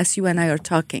today as you and I are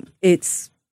talking.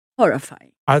 It's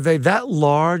horrifying. Are they that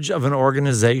large of an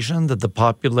organization that the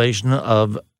population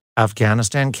of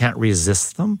Afghanistan can't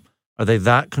resist them? Are they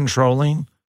that controlling?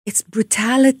 It's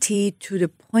brutality to the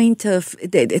point of,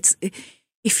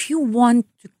 if you want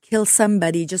to kill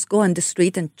somebody, just go on the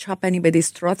street and chop anybody's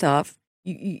throat off.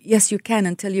 Yes, you can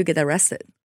until you get arrested.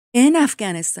 In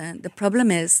Afghanistan, the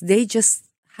problem is they just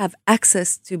have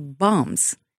access to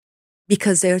bombs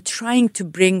because they're trying to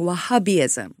bring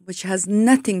Wahhabism, which has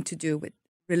nothing to do with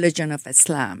religion of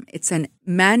Islam. It's a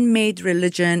man-made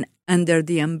religion under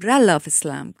the umbrella of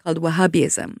Islam called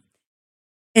Wahhabism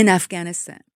in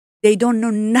Afghanistan. They don't know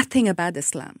nothing about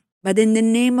Islam, but in the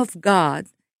name of God,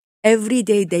 every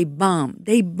day they bomb.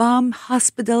 They bomb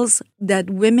hospitals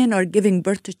that women are giving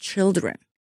birth to children.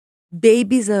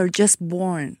 Babies are just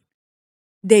born.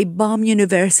 They bomb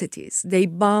universities. They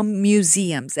bomb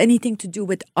museums. Anything to do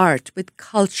with art, with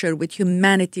culture, with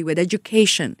humanity, with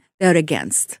education, they're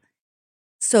against.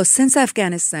 So since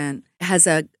Afghanistan has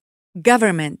a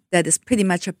government that is pretty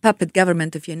much a puppet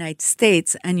government of the United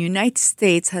States, and United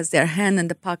States has their hand in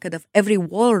the pocket of every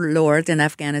warlord in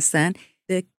Afghanistan,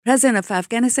 the president of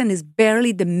Afghanistan is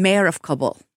barely the mayor of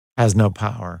Kabul. Has no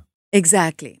power.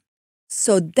 Exactly.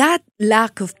 So that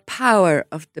lack of power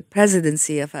of the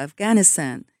presidency of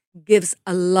Afghanistan gives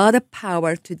a lot of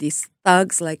power to these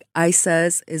thugs like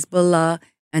ISIS, Hezbollah,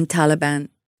 and Taliban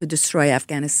to destroy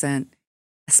Afghanistan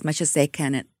as much as they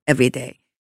can every day.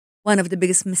 One of the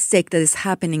biggest mistakes that is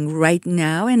happening right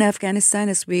now in Afghanistan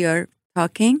as we are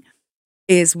talking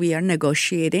is we are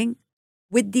negotiating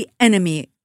with the enemy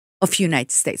of the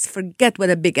United States. Forget what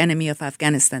a big enemy of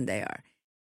Afghanistan they are.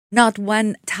 Not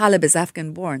one Talib is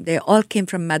Afghan-born. They all came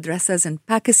from madrasas in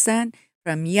Pakistan,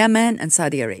 from Yemen, and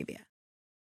Saudi Arabia.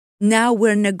 Now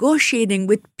we're negotiating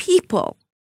with people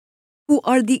who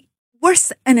are the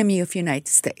worst enemy of the United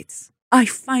States. I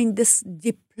find this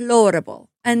deplorable.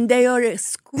 And they are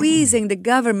squeezing the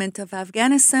government of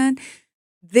Afghanistan.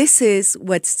 This is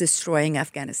what's destroying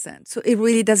Afghanistan. So it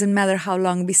really doesn't matter how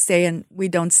long we stay and we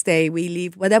don't stay, we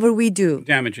leave, whatever we do.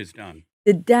 Damage is done.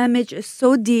 The damage is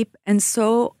so deep and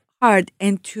so hard,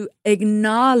 and to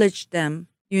acknowledge them,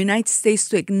 the United States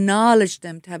to acknowledge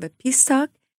them, to have a peace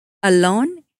talk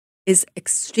alone is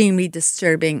extremely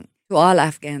disturbing to all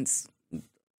Afghans.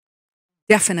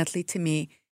 Definitely to me,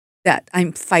 that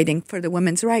I'm fighting for the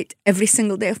women's right every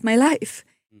single day of my life.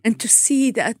 Mm-hmm. And to see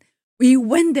that we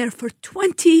went there for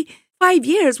 25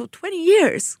 years or 20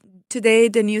 years today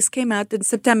the news came out that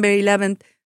September 11th,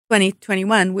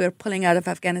 2021, we're pulling out of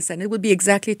Afghanistan. It will be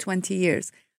exactly 20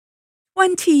 years.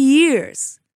 20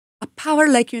 years. A power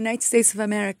like United States of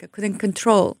America couldn't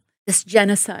control this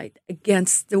genocide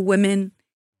against the women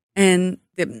and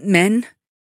the men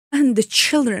and the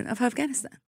children of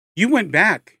Afghanistan. You went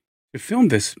back to film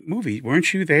this movie.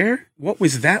 Weren't you there? What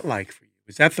was that like for you?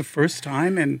 Was that the first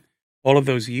time in all of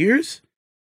those years?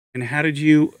 And how did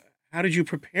you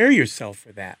prepare yourself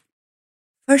for that?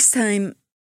 First time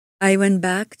I went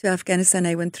back to Afghanistan,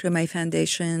 I went through my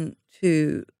foundation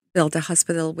to build a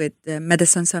hospital with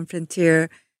Médecins Sans Frontières,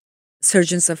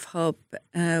 Surgeons of Hope,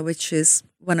 which is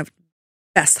one of the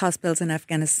best hospitals in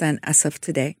Afghanistan as of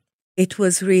today. It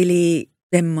was really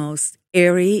the most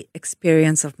eerie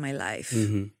experience of my life.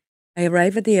 Mm-hmm. I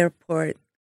arrive at the airport,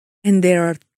 and there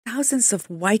are thousands of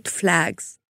white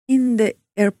flags in the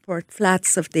airport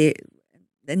flats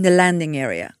in the landing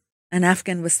area. An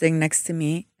Afghan was sitting next to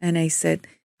me, and I said,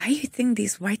 "Why do you think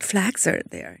these white flags are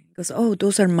there?" He goes, "Oh,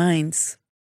 those are mines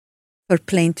for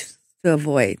planes to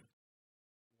avoid."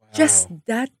 Wow. Just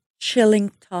that chilling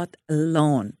thought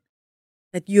alone,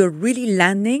 that you're really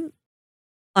landing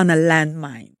on a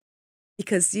landmine,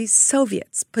 because these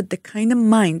Soviets put the kind of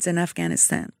mines in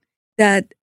Afghanistan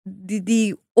that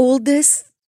the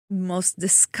oldest, most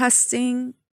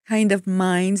disgusting kind of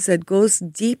mines that goes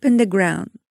deep in the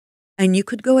ground, and you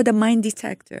could go with a mine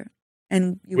detector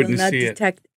and you will not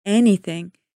detect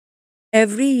anything.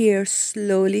 Every year,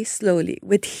 slowly,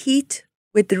 with heat,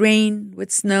 with rain,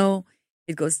 with snow,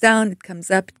 it goes down, it comes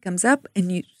up,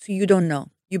 and you don't know.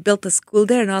 You built a school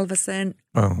there, and all of a sudden,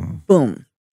 boom.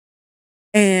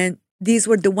 And these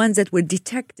were the ones that were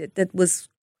detected, that was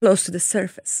close to the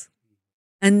surface.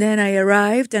 And then I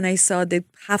arrived, and I saw that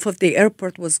half of the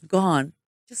airport was gone,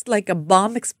 just like a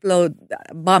bomb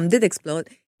did explode.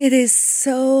 It is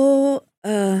so...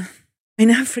 I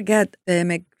never forget the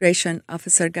immigration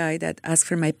officer guy that asked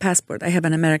for my passport. I have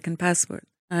an American passport.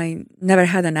 I never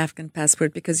had an Afghan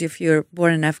passport, because if you're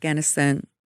born in Afghanistan,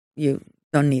 you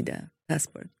don't need a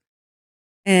passport.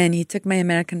 And he took my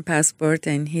American passport,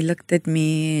 and he looked at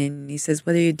me, and he says,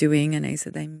 "What are you doing?" And I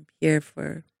said, "I'm here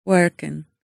for work." And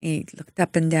he looked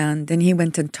up and down. Then he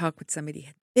went and talked with somebody. He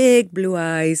had big blue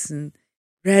eyes and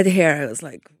red hair. I was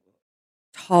like,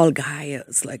 tall guy. I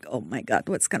was like, oh my God,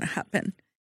 what's going to happen?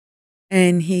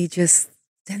 And he just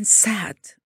then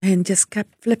sat and just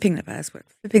kept flipping the passport.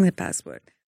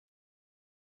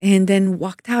 And then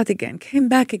walked out again, came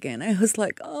back again. I was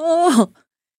like, oh,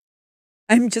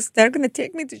 they're going to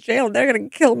take me to jail. They're going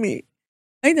to kill me.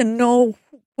 I don't know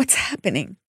what's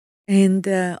happening. And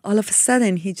all of a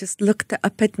sudden, he just looked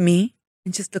up at me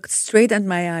and just looked straight at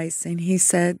my eyes. And he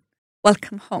said,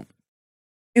 "Welcome home."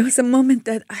 It was a moment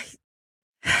that I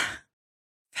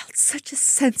felt such a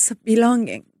sense of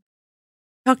belonging.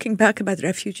 Talking back about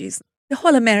refugees, the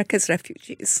whole America's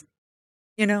refugees.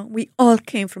 You know, we all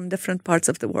came from different parts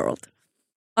of the world.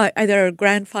 Either our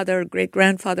grandfather or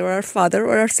great-grandfather or our father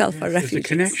or ourselves are refugees. There's a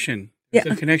connection. There's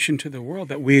a connection to the world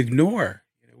that we ignore.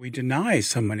 We deny,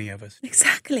 so many of us.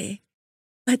 Exactly.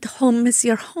 But home is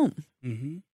your home.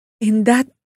 Mm-hmm. In that,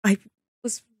 I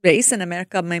was raised in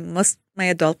America my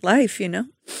adult life, you know.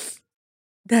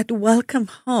 That welcome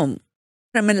home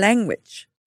from a language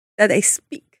that I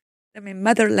speak, my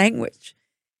mother language.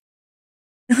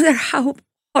 No matter how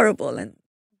horrible and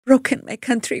broken my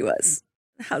country was,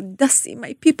 how dusty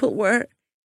my people were,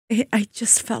 I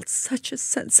just felt such a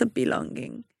sense of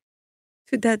belonging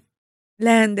to that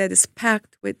land that is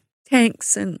packed with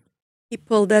tanks and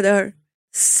people that are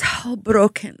so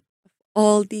broken of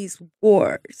all these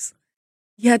wars,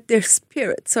 yet their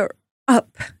spirits are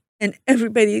up, and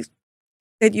everybody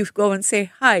that you go and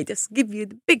say hi just give you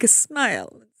the biggest smile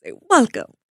and say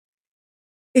welcome.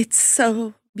 It's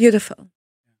so beautiful,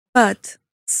 but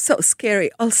so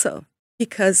scary also,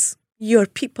 because your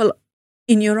people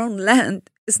in your own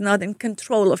land is not in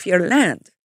control of your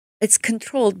land. It's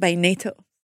controlled by NATO,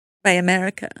 by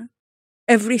America.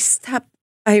 Every step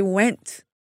I went,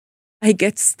 I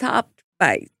get stopped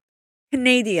by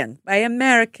Canadian, by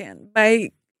American,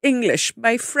 by English,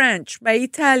 by French, by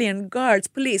Italian, guards,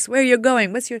 police. Where are you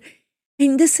going?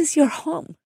 This is your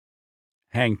home.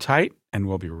 Hang tight, and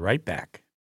we'll be right back.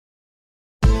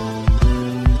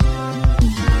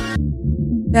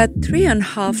 That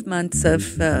 3.5 months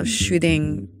of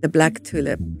shooting the Black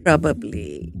Tulip,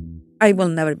 probably, I will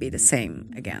never be the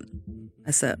same again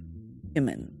as a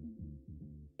human.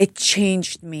 It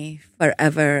changed me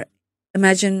forever.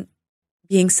 Imagine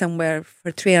being somewhere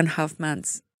for 3.5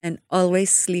 months and always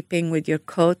sleeping with your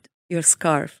coat, your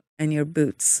scarf, and your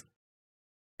boots.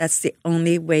 That's the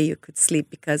only way you could sleep,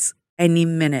 because any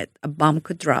minute a bomb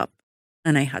could drop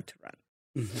and I had to run.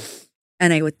 Mm-hmm.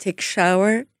 And I would take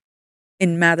shower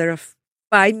in matter of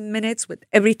 5 minutes with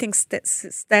everything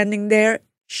standing there,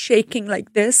 shaking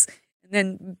like this, and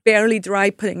then barely dry,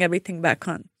 putting everything back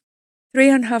on.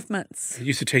 3.5 months. It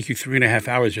used to take you 3.5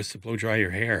 hours just to blow dry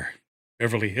your hair.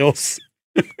 Beverly Hills.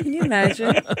 Can you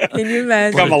imagine? Can you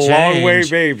imagine? Come a long way,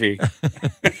 baby.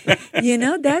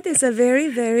 That is a very,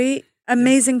 very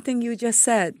amazing thing you just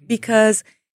said, because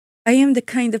I am the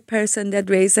kind of person that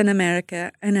raised in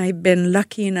America, and I've been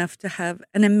lucky enough to have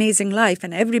an amazing life.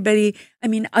 And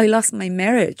I lost my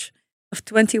marriage of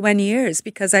 21 years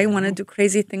because I want to do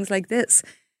crazy things like this.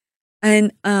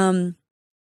 And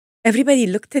everybody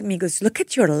looked at me, goes, look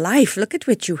at your life. Look at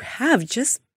what you have.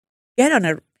 Just get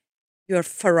on your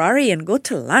Ferrari and go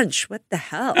to lunch. What the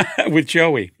hell? With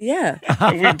Joey. Yeah.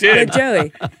 We did. With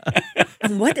Joey.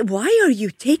 And why are you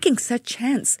taking such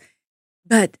chance?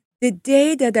 But the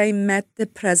day that I met the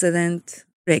President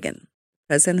Reagan,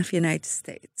 President of the United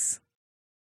States,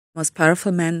 most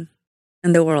powerful man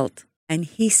in the world, and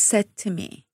he said to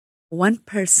me, one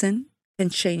person can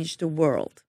change the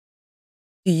world.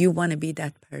 Do you want to be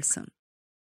that person?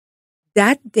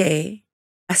 That day,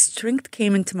 a strength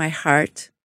came into my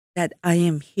heart that I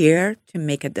am here to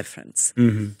make a difference.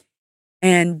 Mm-hmm.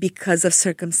 And because of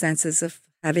circumstances of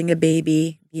having a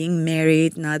baby, being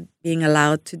married, not being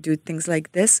allowed to do things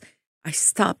like this, I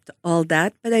stopped all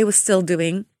that, but I was still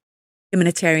doing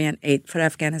humanitarian aid for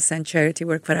Afghanistan, charity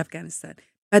work for Afghanistan.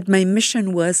 But my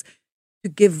mission was to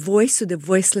give voice to the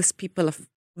voiceless people of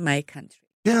my country.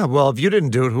 Yeah, well, if you didn't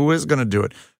do it, who is going to do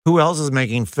it? Who else is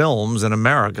making films in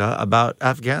America about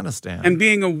Afghanistan? And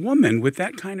being a woman with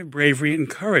that kind of bravery and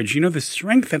courage, the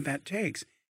strength that takes,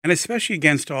 and especially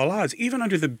against all odds, even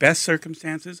under the best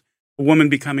circumstances, a woman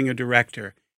becoming a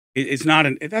director is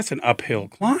that's an uphill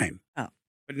climb. Oh.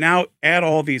 But now add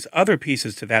all these other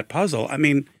pieces to that puzzle.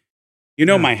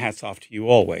 My hat's off to you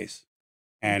always.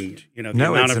 And, the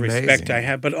amount of respect I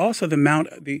have, but also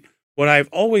what I've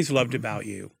always loved about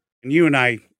you, and you and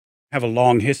I have a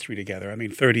long history together.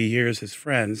 30 years as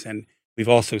friends, and we've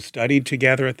also studied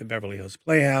together at the Beverly Hills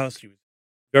Playhouse. She was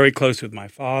very close with my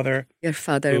father. Your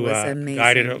father was amazing.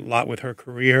 Guided her a lot with her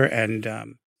career, and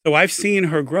so I've seen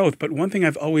her growth. But one thing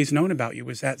I've always known about you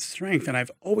was that strength, and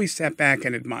I've always sat back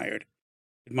and admired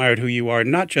who you are,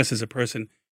 not just as a person,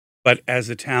 but as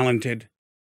a talented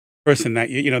person that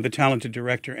the talented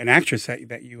director and actress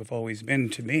that you have always been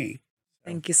to me.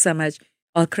 So. Thank you so much.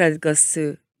 All credit goes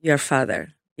to your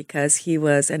father, because he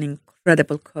was an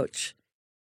incredible coach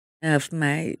he was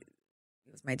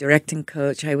my directing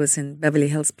coach. I was in Beverly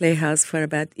Hills Playhouse for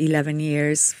about 11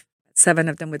 years, 7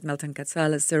 of them with Milton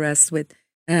Gonzalez, the rest with,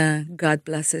 God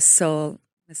bless his soul,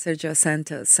 Sergio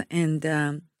Santos.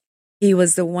 And he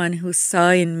was the one who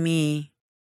saw in me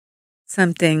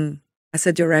something as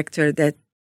a director that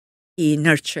he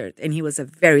nurtured. And he was a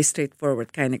very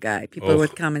straightforward kind of guy. People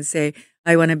would come and say,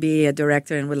 I want to be a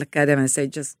director, and would look at him and say,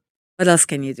 just, what else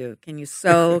can you do? Can you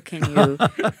sew? Can you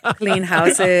clean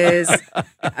houses?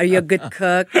 Are you a good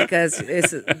cook? Because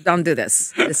don't do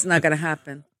this. It's not going to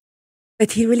happen.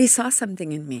 But he really saw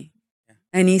something in me.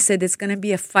 And he said, it's going to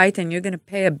be a fight, and you're going to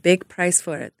pay a big price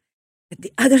for it. But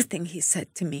the other thing he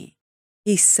said to me,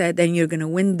 he said, and you're going to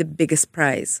win the biggest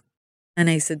prize. And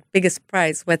I said, biggest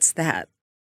prize? What's that?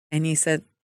 And he said,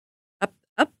 up,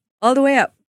 all the way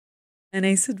up. And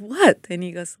I said, what? And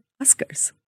he goes,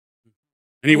 Oscars.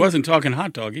 And he wasn't talking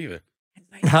hot dog either.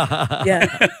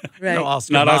 Yeah, right. No,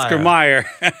 Oscar Not Mayer. Oscar Mayer.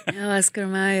 No, Oscar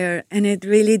Mayer. And it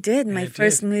really did. My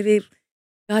first movie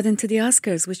got into the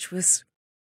Oscars, which was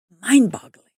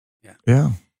mind-boggling.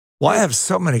 Yeah. Well, I have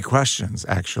so many questions,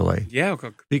 actually. Yeah,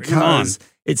 because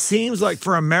it seems like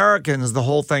for Americans, the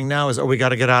whole thing now is, we got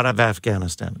to get out of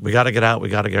Afghanistan. We got to get out. We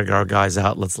got to get our guys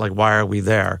out. Why are we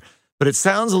there? But it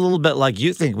sounds a little bit like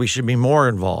you think we should be more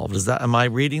involved. Am I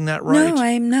reading that right? No,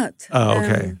 I'm not. Oh,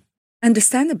 okay.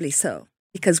 Understandably so,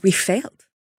 because we failed.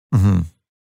 Mm-hmm.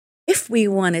 If we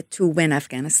wanted to win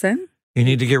Afghanistan, you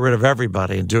need to get rid of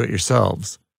everybody and do it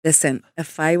yourselves. Listen,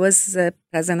 if I was the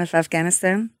president of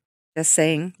Afghanistan, just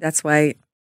saying, that's why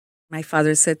my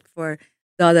father said, for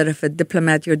daughter of a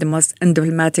diplomat, you're the most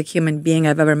undiplomatic human being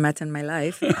I've ever met in my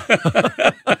life.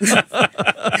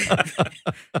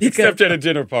 Except at a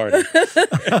dinner party.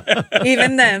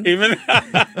 Even then.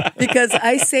 Because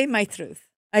I say my truth.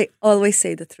 I always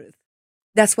say the truth.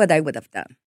 That's what I would have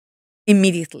done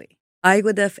immediately. I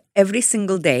would have every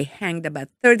single day hanged about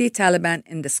 30 Taliban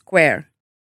in the square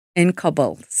in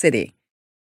Kabul city.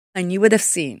 And you would have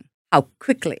seen how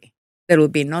quickly there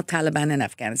would be no Taliban in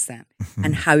Afghanistan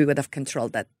and how we would have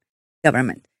controlled that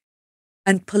government.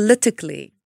 And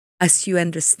politically, as you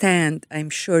understand, I'm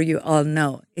sure you all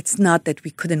know, it's not that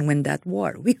we couldn't win that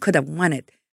war. We could have won it.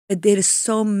 But there is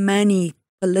so many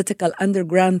political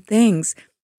underground things.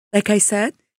 Like I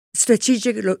said,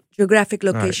 strategic geographic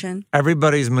location. Right.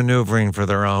 Everybody's maneuvering for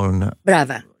their own.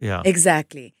 Brava. Yeah.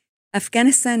 Exactly.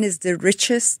 Afghanistan is the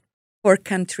richest poor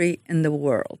country in the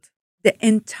world. The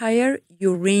entire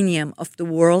uranium of the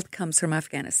world comes from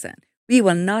Afghanistan. We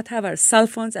will not have our cell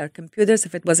phones, our computers,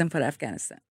 if it wasn't for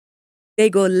Afghanistan. They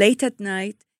go late at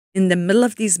night in the middle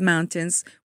of these mountains.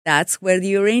 That's where the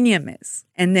uranium is.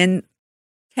 And then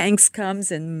tanks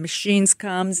comes and machines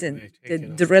comes and the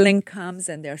drilling comes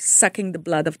and they're sucking the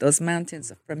blood of those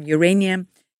mountains from uranium,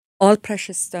 all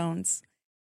precious stones.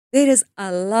 There is a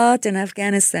lot in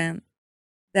Afghanistan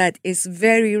that is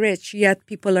very rich, yet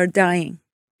people are dying.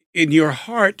 In your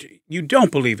heart, you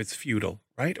don't believe it's futile,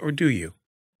 right? Or do you?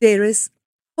 There is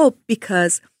hope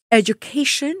because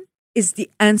education is the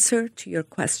answer to your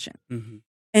question. Mm-hmm.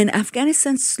 And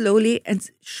Afghanistan slowly and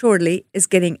surely is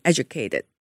getting educated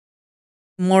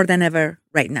more than ever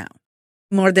right now,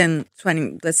 more than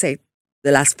 20, let's say,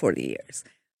 the last 40 years.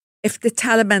 If the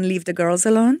Taliban leave the girls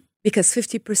alone, because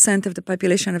 50% of the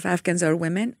population of Afghans are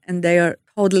women, and they are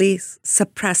totally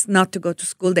suppressed not to go to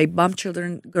school. They bomb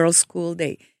children, girls' school.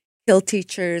 They kill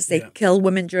teachers. They kill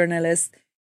women journalists.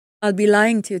 I'll be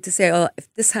lying to you to say, oh,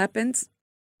 if this happens,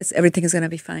 everything is going to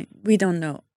be fine. We don't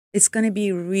know. It's going to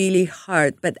be really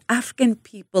hard. But Afghan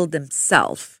people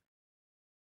themselves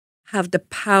have the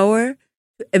power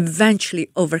to eventually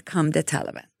overcome the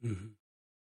Taliban. Mm-hmm.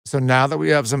 So now that we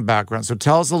have some background, so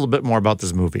tell us a little bit more about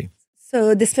this movie.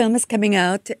 So this film is coming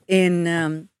out in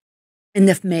end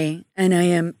of May, and I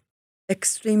am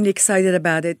extremely excited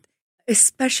about it,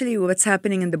 especially what's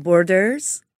happening in the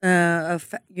borders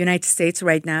of United States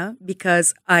right now,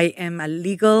 because I am a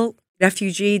legal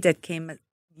refugee that came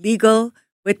legal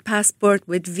with passport,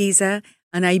 with visa,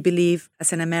 and I believe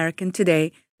as an American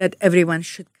today that everyone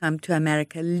should come to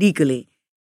America legally.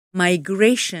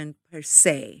 Migration per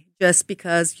se, just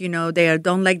because, they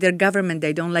don't like their government,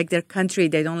 they don't like their country,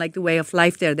 they don't like the way of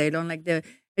life there, they don't like the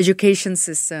education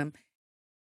system,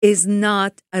 is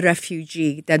not a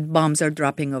refugee that bombs are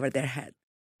dropping over their head.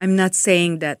 I'm not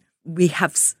saying that we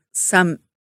have some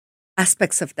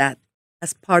aspects of that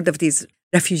as part of these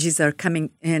refugees that are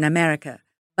coming in America,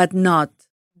 but not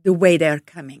the way they're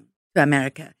coming to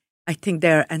America. I think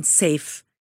they're unsafe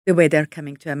the way they're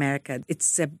coming to America.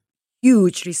 It's a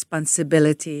huge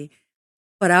responsibility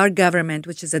for our government,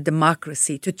 which is a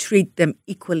democracy, to treat them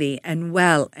equally and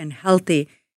well and healthy.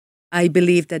 I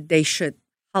believe that they should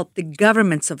help the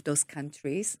governments of those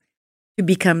countries to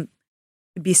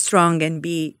be strong and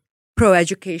be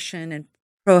pro-education and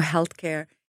pro-healthcare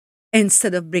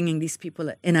instead of bringing these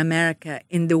people in America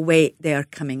in the way they are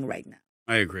coming right now.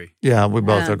 I agree. Yeah, we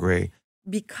both agree.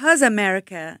 Because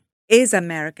America is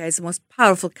the most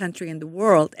powerful country in the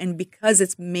world, and because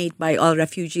it's made by all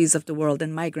refugees of the world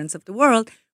and migrants of the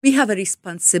world, we have a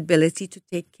responsibility to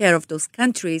take care of those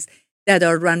countries that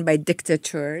are run by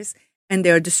dictators and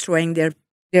they're destroying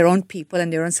their own people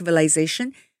and their own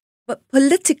civilization. But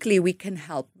politically, we can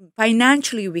help.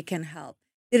 Financially, we can help.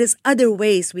 There is other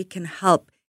ways we can help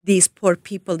these poor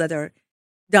people that are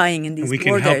dying in these borders.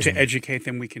 We can help to educate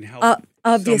them. We can help.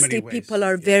 Obviously, so many ways. people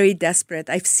are very desperate.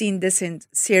 I've seen this in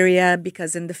Syria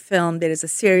because in the film there is a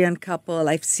Syrian couple.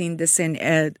 I've seen this in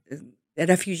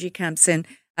refugee camps in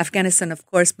Afghanistan, of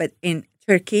course, but in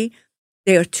Turkey,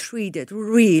 they are treated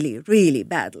really, really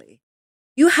badly.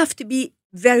 You have to be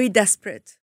very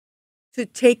desperate to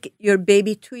take your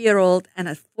baby 2-year-old and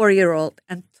a 4-year-old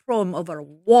and throw them over a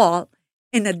wall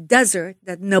in a desert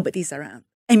that nobody's around.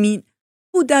 I mean,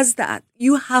 who does that?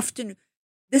 You have to.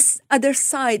 This other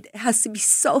side has to be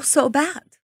so bad.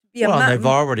 Well, they've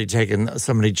already taken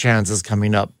so many chances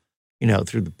coming up,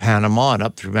 through the Panama and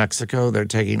up through Mexico. They're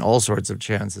taking all sorts of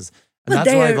chances. And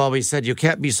that's why I've always said you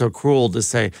can't be so cruel to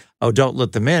say, oh, don't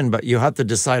let them in. But you have to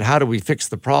decide, how do we fix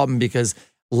the problem? Because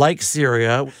like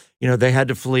Syria, they had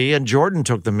to flee and Jordan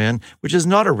took them in, which is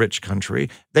not a rich country.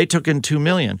 They took in 2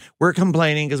 million. We're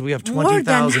complaining because we have 20,000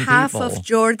 people. More than half of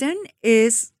Jordan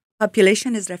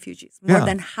population is refugees. More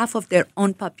than half of their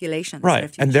own population is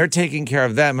refugees. And they're taking care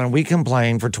of them, and we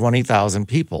complain for 20,000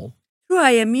 people. Through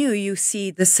IMU, you see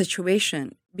the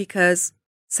situation because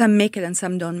some make it and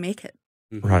some don't make it.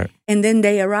 Mm-hmm. Right. And then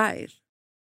they arrive.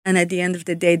 And at the end of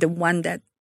the day, the one that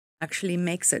actually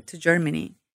makes it to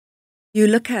Germany, you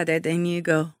look at it and you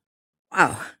go,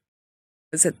 wow,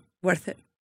 was it worth it?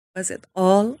 Was it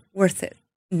all worth it?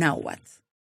 Now what?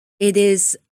 It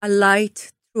is a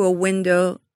light through a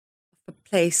window, a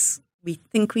place we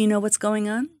think we know what's going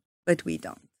on, but we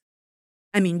don't.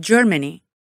 I mean, Germany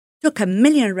took 1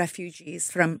 million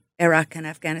refugees from Iraq and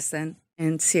Afghanistan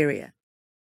and Syria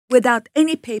without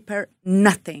any paper,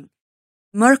 nothing.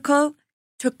 Merkel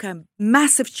took a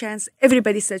massive chance.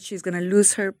 Everybody said she's going to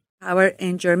lose her power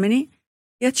in Germany,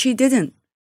 yet she didn't.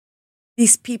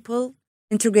 These people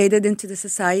integrated into the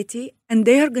society, and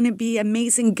there are going to be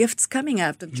amazing gifts coming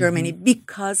out of Germany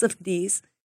because of these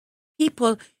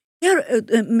people.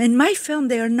 In my film,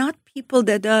 they are not people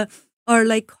that are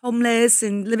like homeless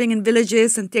and living in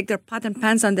villages and take their pot and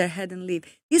pans on their head and leave.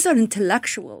 These are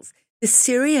intellectuals. The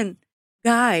Syrian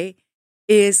guy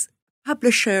is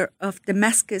publisher of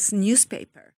Damascus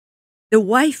newspaper. The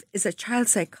wife is a child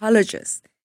psychologist.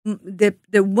 The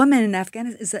woman in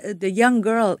Afghanistan, the young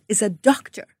girl, is a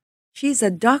doctor. She's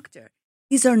a doctor.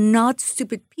 These are not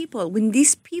stupid people. When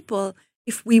these people,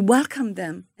 if we welcome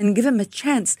them and give them a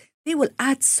chance, they will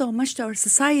add so much to our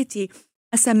society.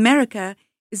 As America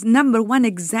is number one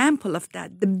example of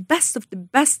that. The best of the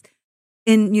best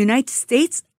in United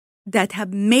States that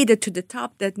have made it to the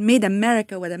top, that made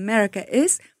America what America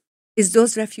is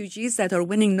those refugees that are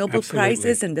winning Nobel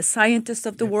Prizes and the scientists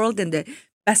of the world and the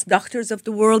best doctors of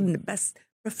the world and the best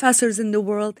professors in the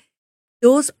world.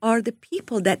 Those are the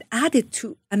people that added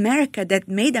to America, that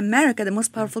made America the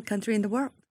most powerful country in the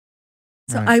world.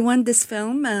 So I want this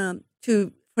film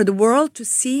for the world to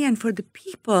see and for the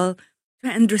people to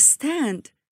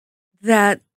understand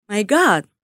that, my God,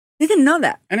 they didn't know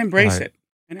that. And embrace it.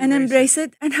 And embrace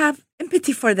it and have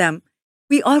empathy for them.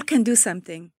 We all can do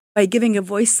something by giving a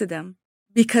voice to them.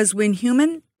 Because when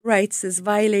human rights is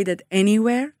violated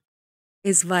anywhere,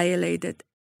 is violated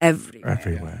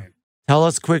everywhere. Tell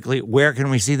us quickly, where can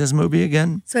we see this movie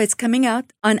again? So it's coming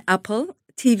out on Apple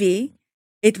TV.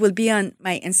 It will be on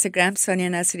my Instagram, Sonia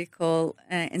Nasri Cole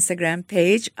Instagram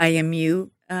page. IMU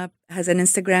has an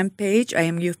Instagram page,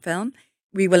 IMU Film.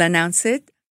 We will announce it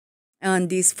on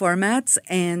these formats,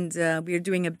 and we're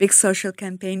doing a big social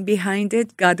campaign behind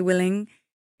it. God willing,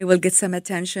 it will get some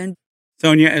attention.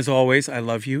 Sonia, as always, I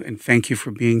love you, and thank you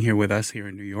for being here with us here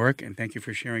in New York, and thank you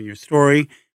for sharing your story.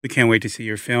 We can't wait to see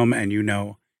your film, and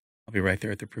I'll be right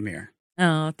there at the premiere.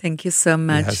 Oh, thank you so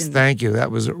much. Yes, thank you.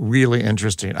 That was really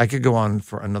interesting. I could go on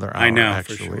for another hour, I know,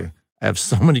 actually. for sure. I have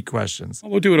so many questions. Well,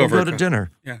 we'll do it over. We'll go to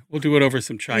dinner. Yeah, we'll do it over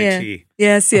some chai tea.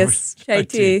 Yes. Chai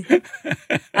tea.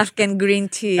 Afghan green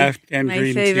tea. My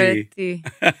favorite tea.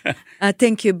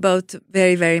 Thank you both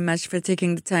very, very much for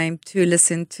taking the time to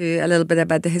listen to a little bit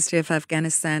about the history of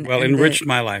Afghanistan. Well, enriched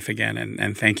my life again,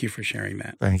 and thank you for sharing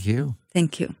that. Thank you.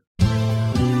 Thank you.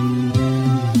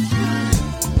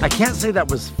 I can't say that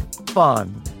was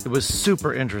fun. It was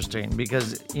super interesting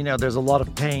because, there's a lot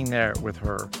of pain there with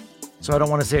her. So I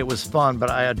don't want to say it was fun, but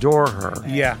I adore her.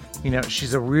 Yeah.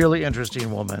 She's a really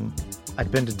interesting woman. I've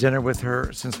been to dinner with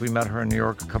her since we met her in New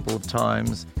York a couple of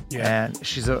times. Yeah. And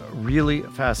she's a really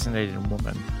fascinating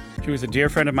woman. She was a dear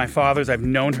friend of my father's. I've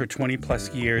known her 20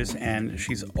 plus years, and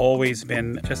she's always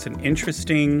been just an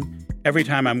interesting. Every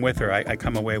time I'm with her, I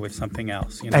come away with something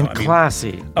else. And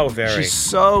classy. Oh, very. She's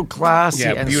so classy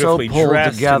and beautifully so pulled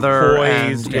dressed together.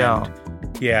 And poised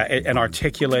and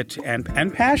articulate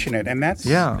and passionate. And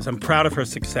I'm proud of her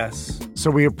success. So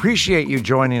we appreciate you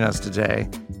joining us today.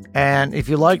 And if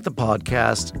you like the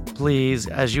podcast, please,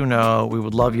 as you know, we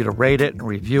would love you to rate it and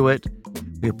review it.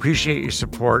 We appreciate your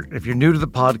support. If you're new to the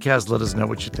podcast, let us know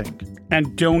what you think.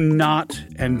 And donuts.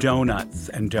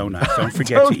 Don't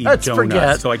forget to eat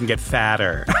donuts so I can get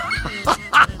fatter.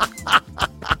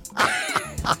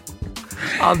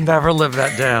 I'll never live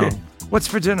that down. What's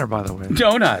for dinner, by the way?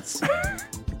 Donuts.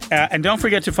 And don't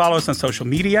forget to follow us on social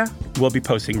media. We'll be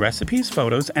posting recipes,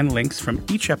 photos, and links from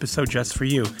each episode just for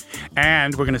you.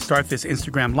 And we're going to start this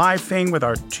Instagram Live thing with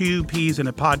our 2 Ps in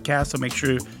a podcast, so make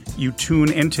sure you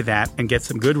tune into that and get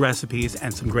some good recipes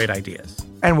and some great ideas.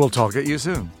 And we'll talk at you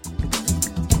soon.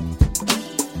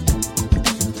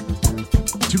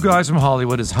 Two Guys from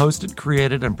Hollywood is hosted,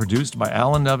 created, and produced by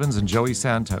Alan Nevins and Joey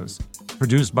Santos.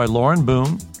 Produced by Lauren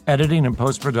Boone. Editing and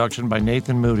post-production by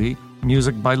Nathan Moody.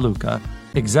 Music by Luca.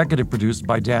 Executive produced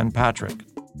by Dan Patrick.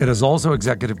 It is also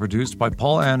executive produced by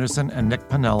Paul Anderson and Nick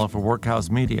Pannella for Workhouse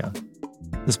Media.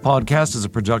 This podcast is a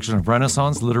production of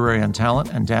Renaissance Literary and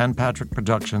Talent and Dan Patrick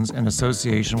Productions in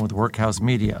association with Workhouse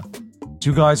Media.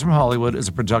 Two Guys from Hollywood is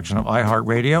a production of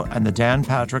iHeartRadio and the Dan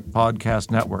Patrick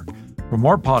Podcast Network. For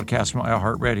more podcasts from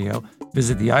iHeartRadio,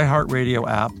 visit the iHeartRadio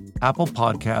app, Apple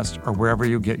Podcasts, or wherever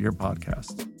you get your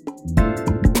podcasts.